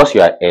 Because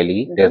you are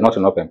early, there's not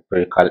enough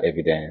empirical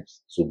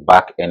evidence to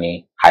back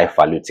any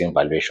high-falutin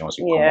valuations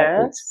you come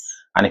up with.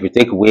 And if you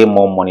take way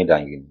more money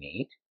than you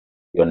need,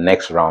 your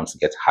next rounds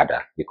get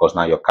harder because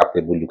now your cap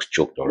table looks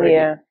choked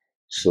already.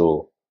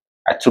 So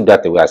I took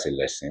that away as a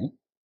lesson.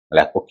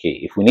 Like, okay,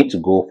 if we need to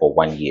go for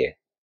 1 year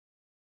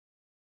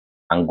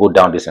and go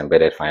down this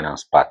embedded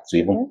finance path to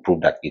even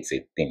prove that it's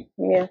a thing,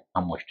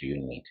 how much do you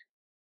need?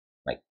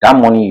 Like that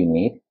money you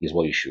need is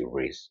what you should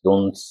raise.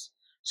 Don't.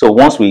 So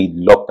once we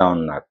locked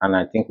down that, and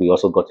I think we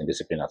also got in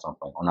discipline at some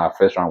point. On our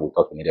first round, we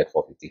thought we needed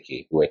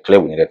 450K. We were clear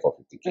we needed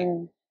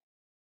 450K.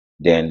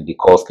 Then the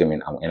calls came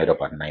in and we ended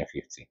up at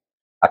 950.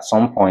 At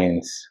some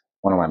point,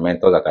 one of my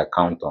mentors that I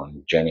count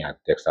on, Jenny at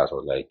Techstars,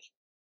 was like,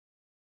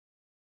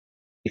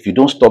 if you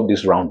don't stop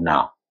this round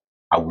now,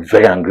 I'll be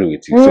very angry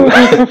with you. So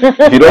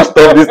if you don't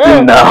stop this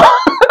thing now.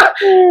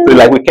 So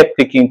like we kept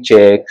taking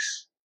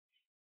checks.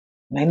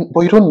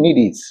 But you don't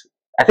need it.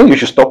 I think you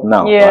should stop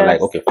now. We're like,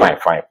 okay, fine.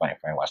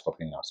 We're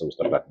stopping now. So we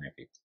stopped at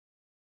 950.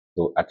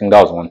 So I think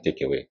that was one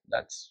takeaway.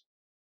 That's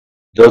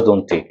just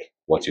don't take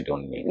what you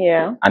don't need.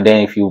 And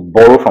then if you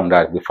borrow from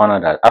that, we found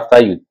out that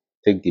after you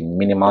take the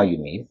minimal you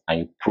need and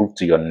you prove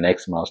to your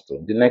next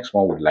milestone, the next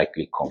one would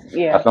likely come.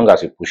 As long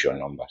as you push your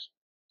numbers.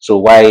 So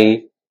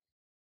why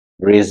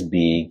raise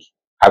big,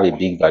 have a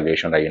big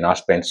valuation that you now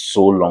spend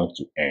so long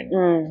to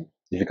earn?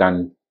 If you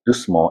can do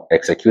small,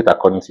 execute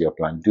according to your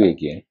plan, do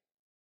again.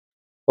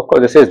 Of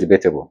course, they say it's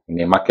debatable. In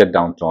a market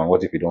downturn,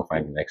 what if you don't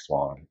find the next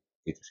one?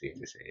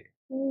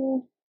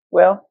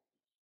 Well,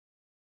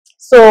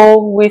 so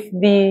with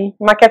the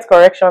market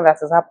correction that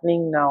is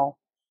happening now,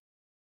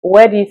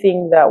 where do you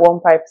think that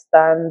OnePipe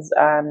stands,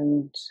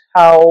 and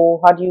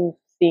how do you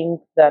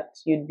think that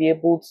you'd be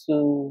able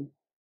to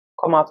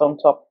come out on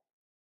top?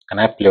 Can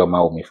I play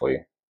Oma Omi for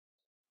you?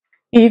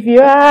 If you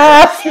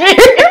ask me.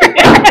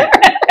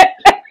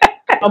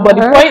 But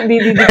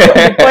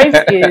the point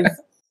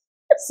is,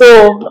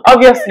 so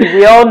obviously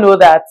we all know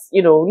that,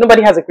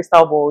 nobody has a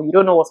crystal ball. You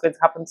don't know what's going to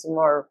happen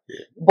tomorrow.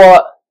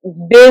 But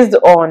based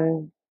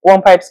on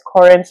OnePipe's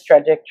current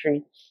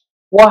trajectory,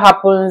 what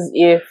happens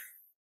if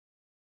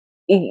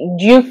do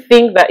you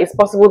think that it's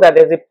possible that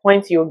there's a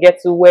point you'll get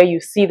to where you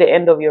see the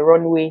end of your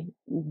runway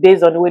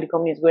based on the way the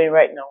company is going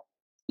right now?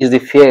 Is the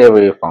fear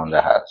every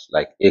founder has.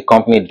 Like, a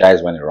company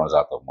dies when it runs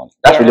out of money.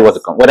 That's really Yes.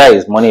 what whether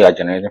it's money you're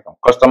generating from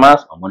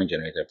customers or money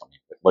generated from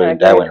it, but you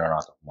die when you run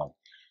out of money.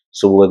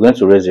 So we're going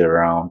to raise a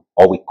round,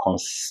 or we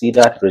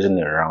considered raising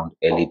a round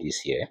early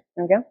this year.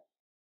 Okay.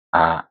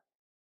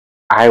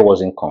 I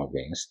wasn't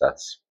convinced that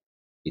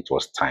it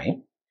was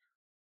time.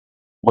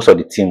 Most of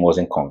the team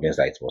wasn't convinced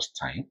that it was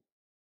time.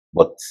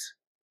 But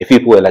if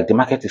people were like, the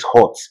market is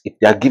hot, if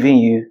they are giving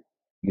you,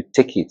 you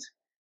take it.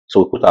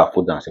 So we put our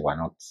foot down and say,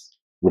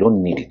 we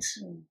don't need it.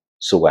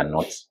 So we're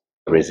not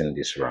raising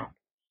this round.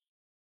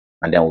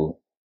 And then one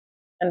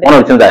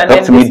of the things that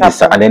helped me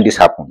and then this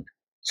happened.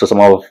 So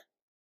some of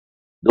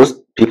those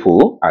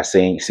people are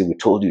saying, see, we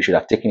told you you should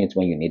have taken it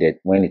when you needed,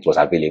 when it was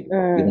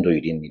available, even though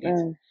you didn't need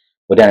it.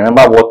 But then I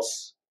remember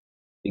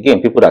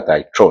again, people that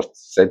I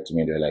trust said to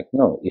me, they're like,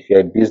 no, if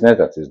you're a business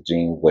that is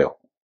doing well,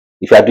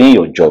 if you are doing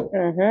your job,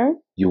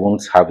 you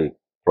won't have a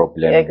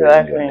problem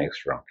raising your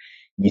next round.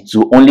 It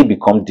will only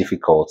become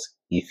difficult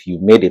if you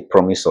made a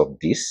promise of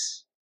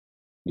this,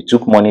 you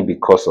took money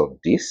because of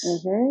this,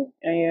 and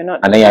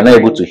then you're not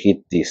able to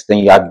hit this. Then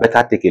you had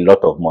better take a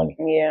lot of money,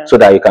 so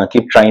that you can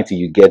keep trying till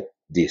you get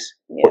this.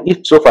 But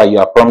if so far you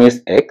are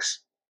promised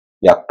X,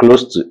 you are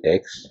close to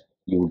X,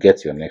 you will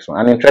get your next one.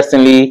 And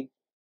interestingly,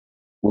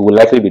 we will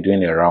likely be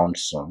doing a round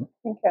soon.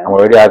 And we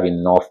already have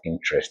enough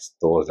interest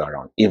towards that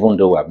round, even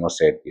though we have not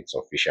said it's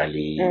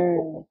officially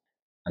open.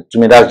 And to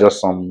me, that's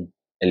just some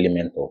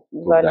element of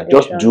that.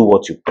 Just do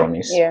what you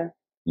promise.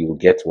 You will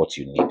get what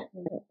you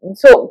need.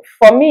 So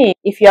for me,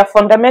 if you are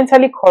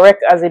fundamentally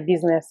correct as a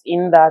business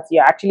in that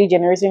you're actually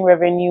generating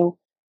revenue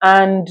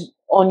and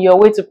on your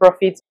way to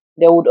profit,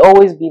 there would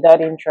always be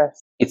that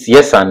interest. It's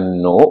yes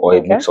and no, or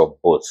a mix of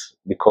both,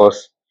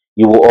 because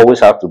you will always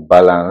have to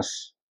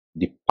balance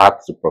the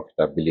path to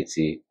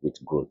profitability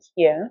with growth.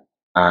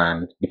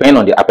 And depending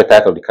on the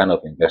appetite of the kind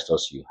of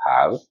investors you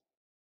have,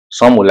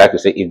 some would like to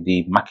say, if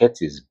the market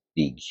is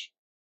big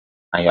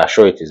and you are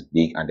sure it is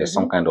big and there's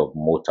some kind of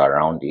moat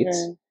around it,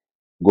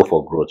 go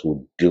for growth.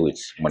 We'll do it.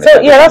 So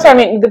that's what I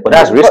mean. But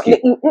that's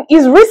risky.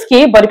 It's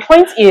risky, but the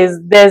point is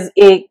there's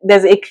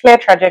a clear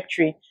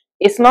trajectory.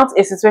 It's not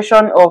a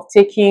situation of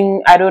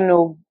taking, I don't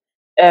know,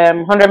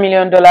 $100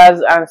 million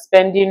and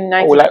spending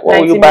 90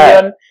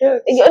 million.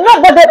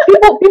 No,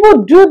 but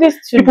people do this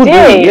today. People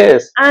do,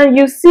 and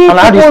you see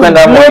bloated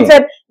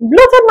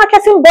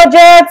marketing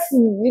budgets,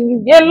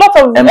 a lot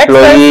of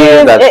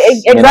employees that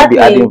may not be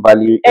adding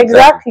value.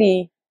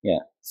 Exactly.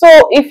 So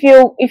if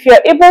you're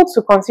able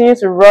to continue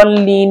to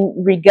run lean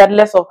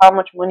regardless of how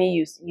much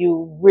money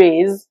you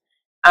raise,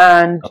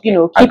 and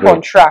keep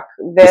on track,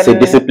 then it's a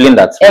discipline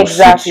that will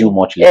suit you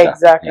much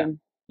later.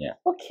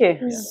 Okay.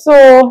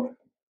 So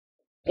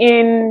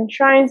in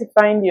trying to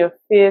find your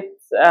fit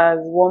as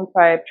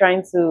OnePipe,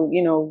 trying to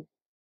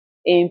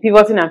in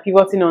pivoting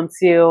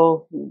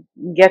until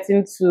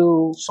getting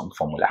to some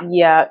formula,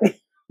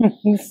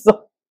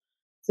 so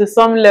to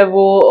some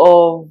level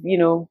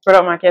of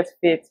product market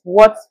fit,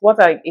 what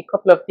are a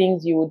couple of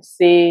things you would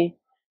say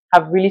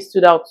have really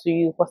stood out to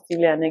you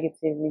positively and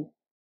negatively?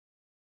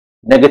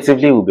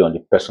 Negatively will be on the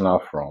personal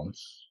front,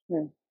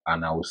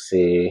 and I would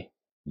say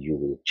you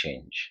will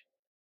change.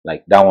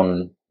 Like, that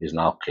one is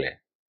now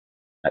clear.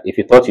 Like, if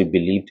you thought you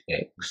believed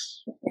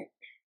X,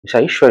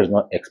 are you sure it's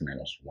not X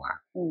minus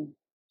 1?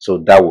 So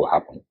that will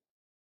happen.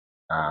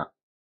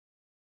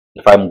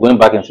 If I'm going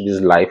back into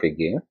this life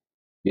again,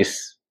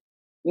 this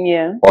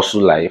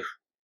hustle life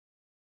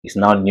is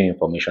now new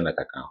information that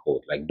I can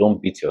hold. Like,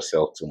 don't beat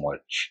yourself too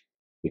much,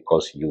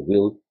 because you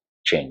will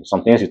change.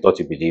 Some things you thought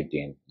you believed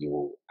in, you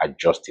will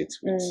adjust it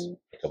with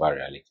whatever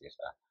reality is.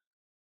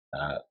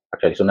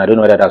 Actually, so I don't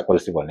know whether that's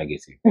positive or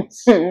negative. It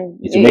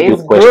will make you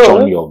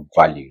question your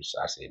values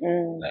as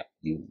like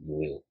you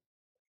will.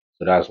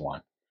 So that's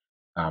one.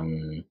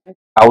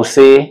 I would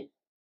say,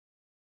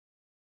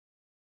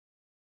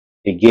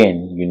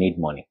 again, you need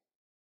money.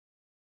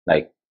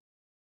 Like,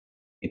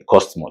 it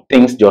costs more.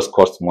 Things just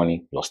cost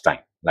money plus time.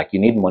 Like, you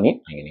need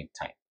money and you need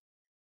time.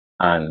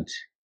 And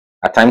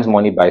at times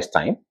money buys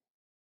time.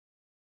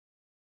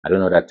 I don't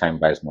know that time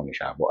buys money,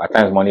 but at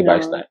times money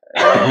buys time.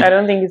 I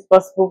don't think it's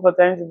possible for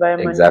time to buy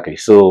money. Exactly.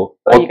 So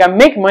you can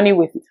make money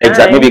with time.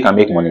 Exactly. Maybe you can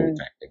make money with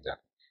time.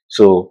 Exactly.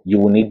 So you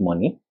will need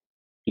money.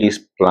 Please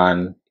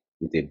plan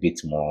with a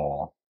bit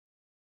more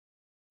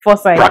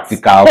foresight,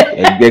 practical.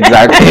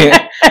 Exactly.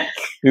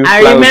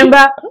 I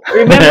remember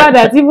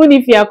that even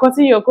if you are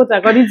cutting your coat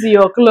according to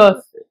your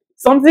cloth,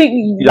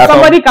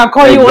 somebody can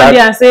call you one day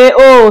and say,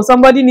 "Oh,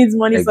 somebody needs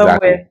money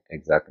somewhere."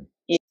 Exactly.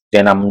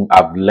 Then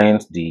I've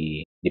learned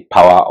the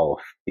power of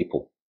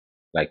people.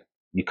 Like,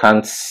 you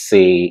can't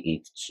say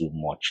it too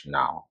much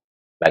now.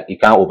 Like, you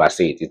can't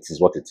oversay it. It is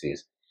what it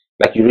is.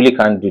 Like, you really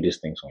can't do these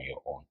things on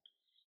your own.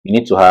 You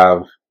need to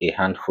have a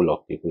handful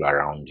of people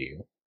around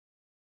you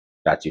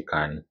that you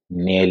can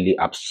nearly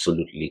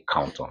absolutely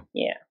count on.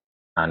 Yeah.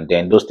 And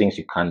then those things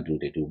you can't do,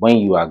 they do. When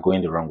you are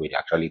going the wrong way, they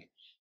actually,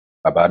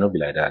 Baba, no be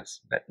like that.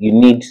 Like, you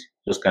need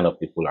those kind of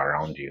people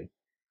around you.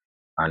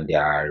 And they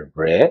are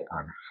rare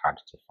and hard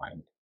to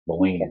find. But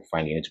when you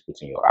find, you need to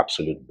put in your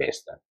absolute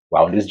best. And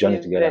we're on this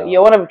journey together.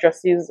 You're one of the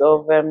trustees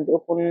of the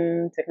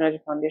Open Technology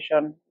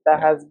Foundation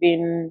that has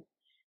been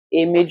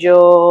a major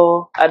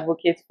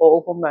advocate for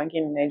open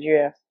banking in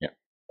Nigeria. Yeah.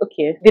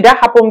 Okay. Did that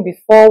happen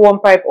before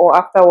OnePipe or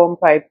after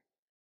OnePipe?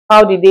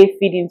 How did they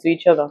feed into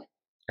each other?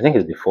 I think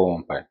it's before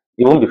OnePipe.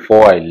 Even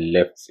before I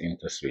left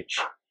InterSwitch,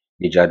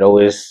 they had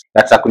always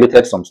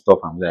circulated some stuff.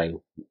 I'm like,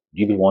 do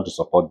you even want to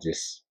support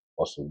this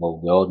also?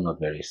 But we're all not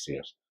very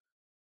serious.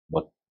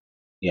 But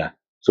yeah,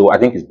 so I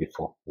think it's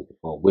before.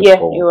 Before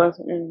it was.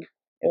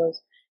 It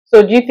was.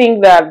 So do you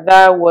think that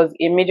that was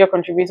a major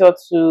contributor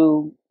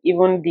to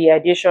even the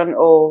addition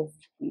of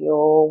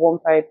your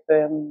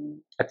OnePipe?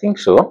 I think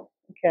so.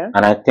 Okay.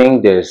 And I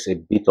think there's a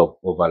bit of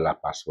overlap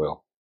as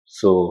well.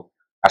 So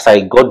as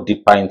I got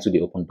deeper into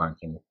the open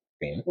banking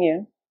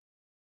thing,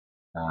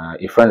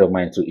 a friend of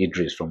mine, too,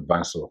 Idris from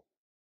Banso,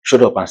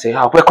 showed up and said,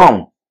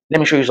 welcome. Let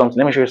me show you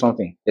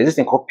something. There's this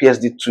thing called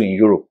PSD2 in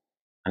Europe.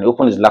 And he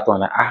opened his laptop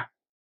and like,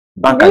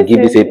 bank can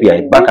give this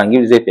API. Bank can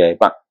give this API.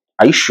 Bank.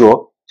 Are you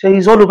sure? So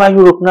he's all over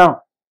Europe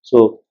now.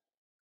 So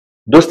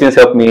those things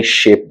help me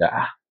shape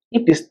that.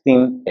 If this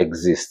thing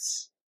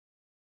exists,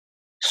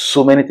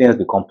 so many things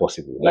become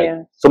possible. Like,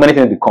 so many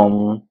things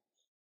become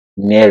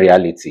near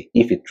reality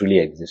if it truly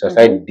exists. So I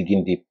started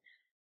digging deep.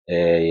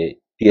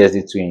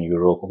 PSD2 in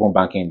Europe, open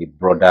banking in the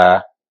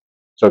broader,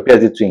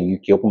 PSD2 in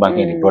UK, open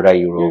banking in the broader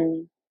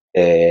Europe,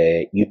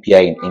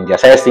 UPI in India.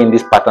 So I started seeing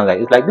this pattern. Like,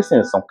 it's like this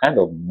is some kind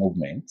of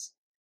movement.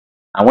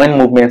 And when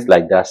movements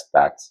like that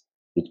start,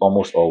 it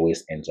almost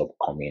always ends up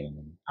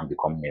coming and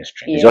becoming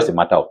mainstream. It's just a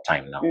matter of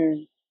time now.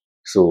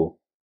 So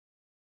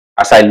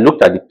as I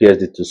looked at the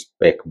PSD2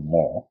 spec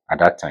more at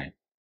that time,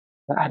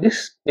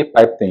 this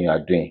pipe thing you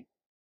are doing,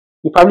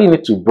 you probably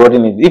need to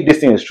broaden it. If this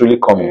thing is truly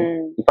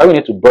coming, you probably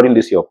need to broaden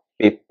this your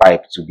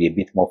pipe to be a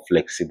bit more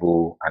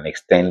flexible and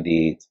extend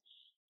it.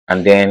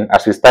 And then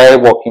as we started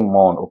working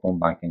more on open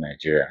banking in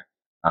Nigeria,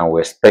 and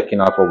we're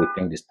speccing out what we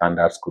think the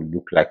standards could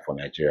look like for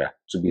Nigeria,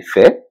 to be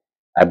fair,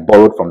 I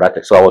borrowed from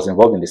that. So I was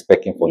involved in the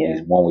specking for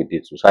this one we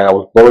did too. So I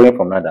was borrowing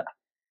from that.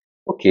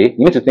 Okay,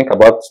 you need to think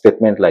about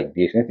statements like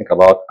this. You need to think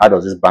about how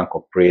does this bank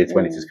operate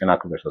when it is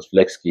Finacle versus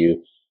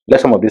FlexQ. Let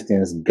some of these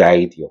things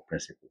guide your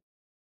principle.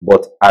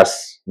 But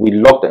as we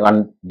looked,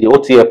 and the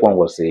OTF one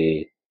was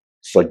a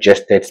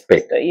suggested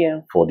spec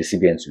for the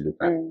CBN to look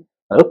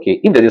at.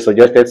 Okay, if there is a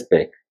suggested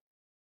spec,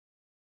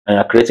 and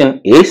you're creating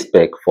a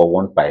spec for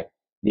OnePipe,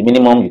 the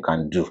minimum you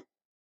can do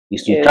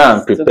is to try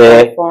and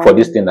prepare for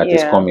this thing that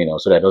is coming,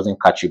 so that it doesn't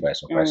catch you by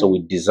surprise. So we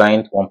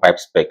designed OnePipe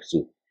spec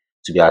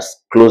to be as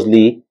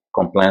closely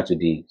compliant to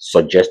the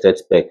suggested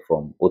spec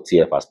from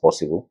OTF as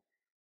possible,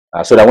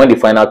 so that when the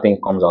final thing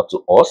comes out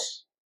to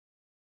us,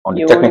 on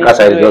the technical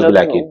side, it'll just be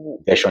like a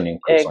version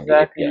increase on the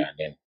API. And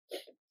then,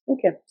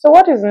 okay, so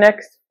what is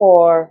next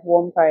for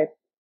OnePipe?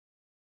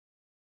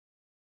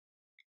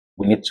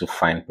 We need to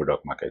find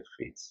product market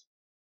fits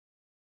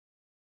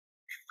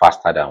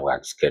faster than we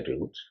had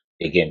scheduled,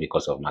 again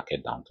because of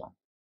market downturn.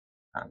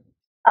 And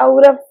I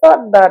would have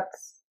thought that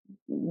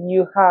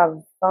you have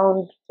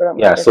found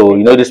so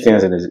this thing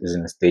is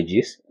in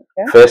stages.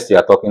 First, you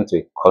are talking to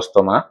a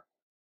customer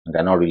and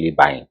they're not really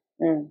buying.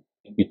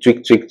 You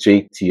tweak,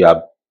 you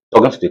are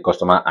talking to the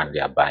customer and they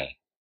are buying.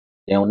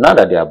 Then now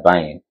that they are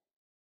buying,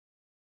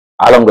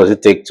 how long does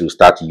it take to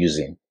start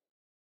using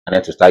and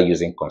then to start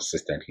using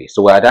consistently?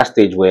 So we're at that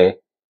stage where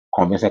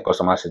convincing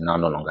customers is now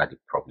no longer the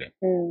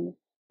problem.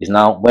 It's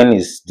now, when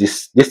is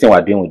this thing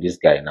we're doing with this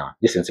guy now,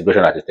 this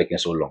integration that is taking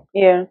so long?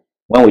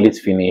 When will it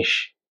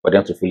finish for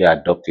them to fully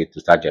adopt it to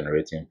start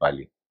generating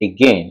value?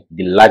 Again,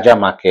 the larger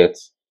market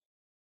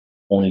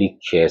only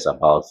cares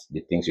about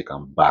the things you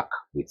can back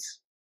with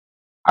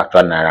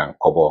actual naira and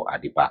kobo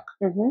at the back.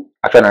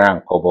 Actual naira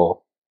and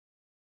kobo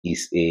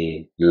is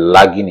a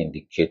lagging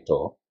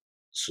indicator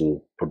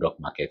to product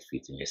market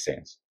fit in a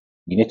sense.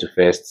 You need to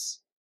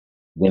first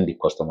win the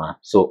customer.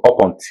 So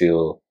up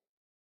until,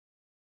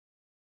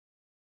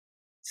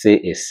 say,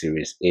 a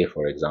Series A,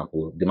 for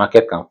example, the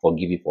market can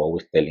forgive you for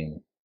always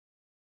telling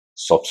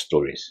soft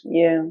stories.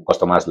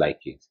 Customers like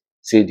it.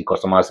 See, the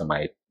customers in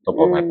my top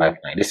of my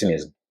pipeline, this thing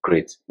is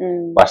great.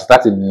 But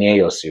starting near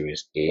your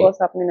Series A, what's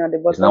happening at the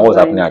bottom? It's now what's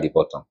happening at the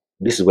bottom.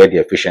 This is where the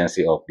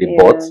efficiency of the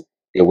bot,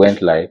 they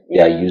went live, they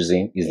are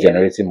using, is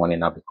generating money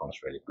now becomes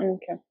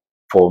relevant.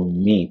 For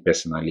me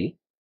personally,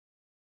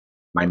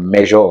 my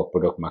measure of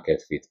product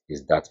market fit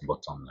is that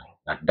bottom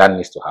line. That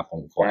needs to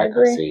happen before I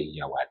can say,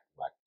 yeah, what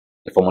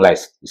the formula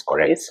is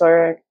correct. It's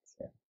correct.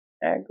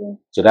 I agree.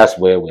 So that's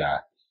where we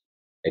are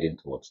heading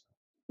towards.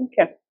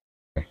 Okay.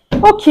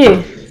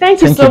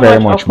 Thank you so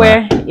much,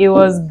 Ope. It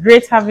was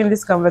great having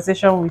this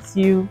conversation with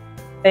you.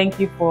 Thank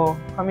you for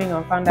coming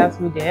on Founders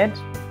Who Dared,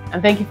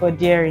 and thank you for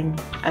daring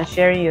and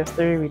sharing your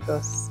story with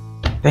us.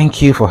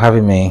 Thank you for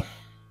having me.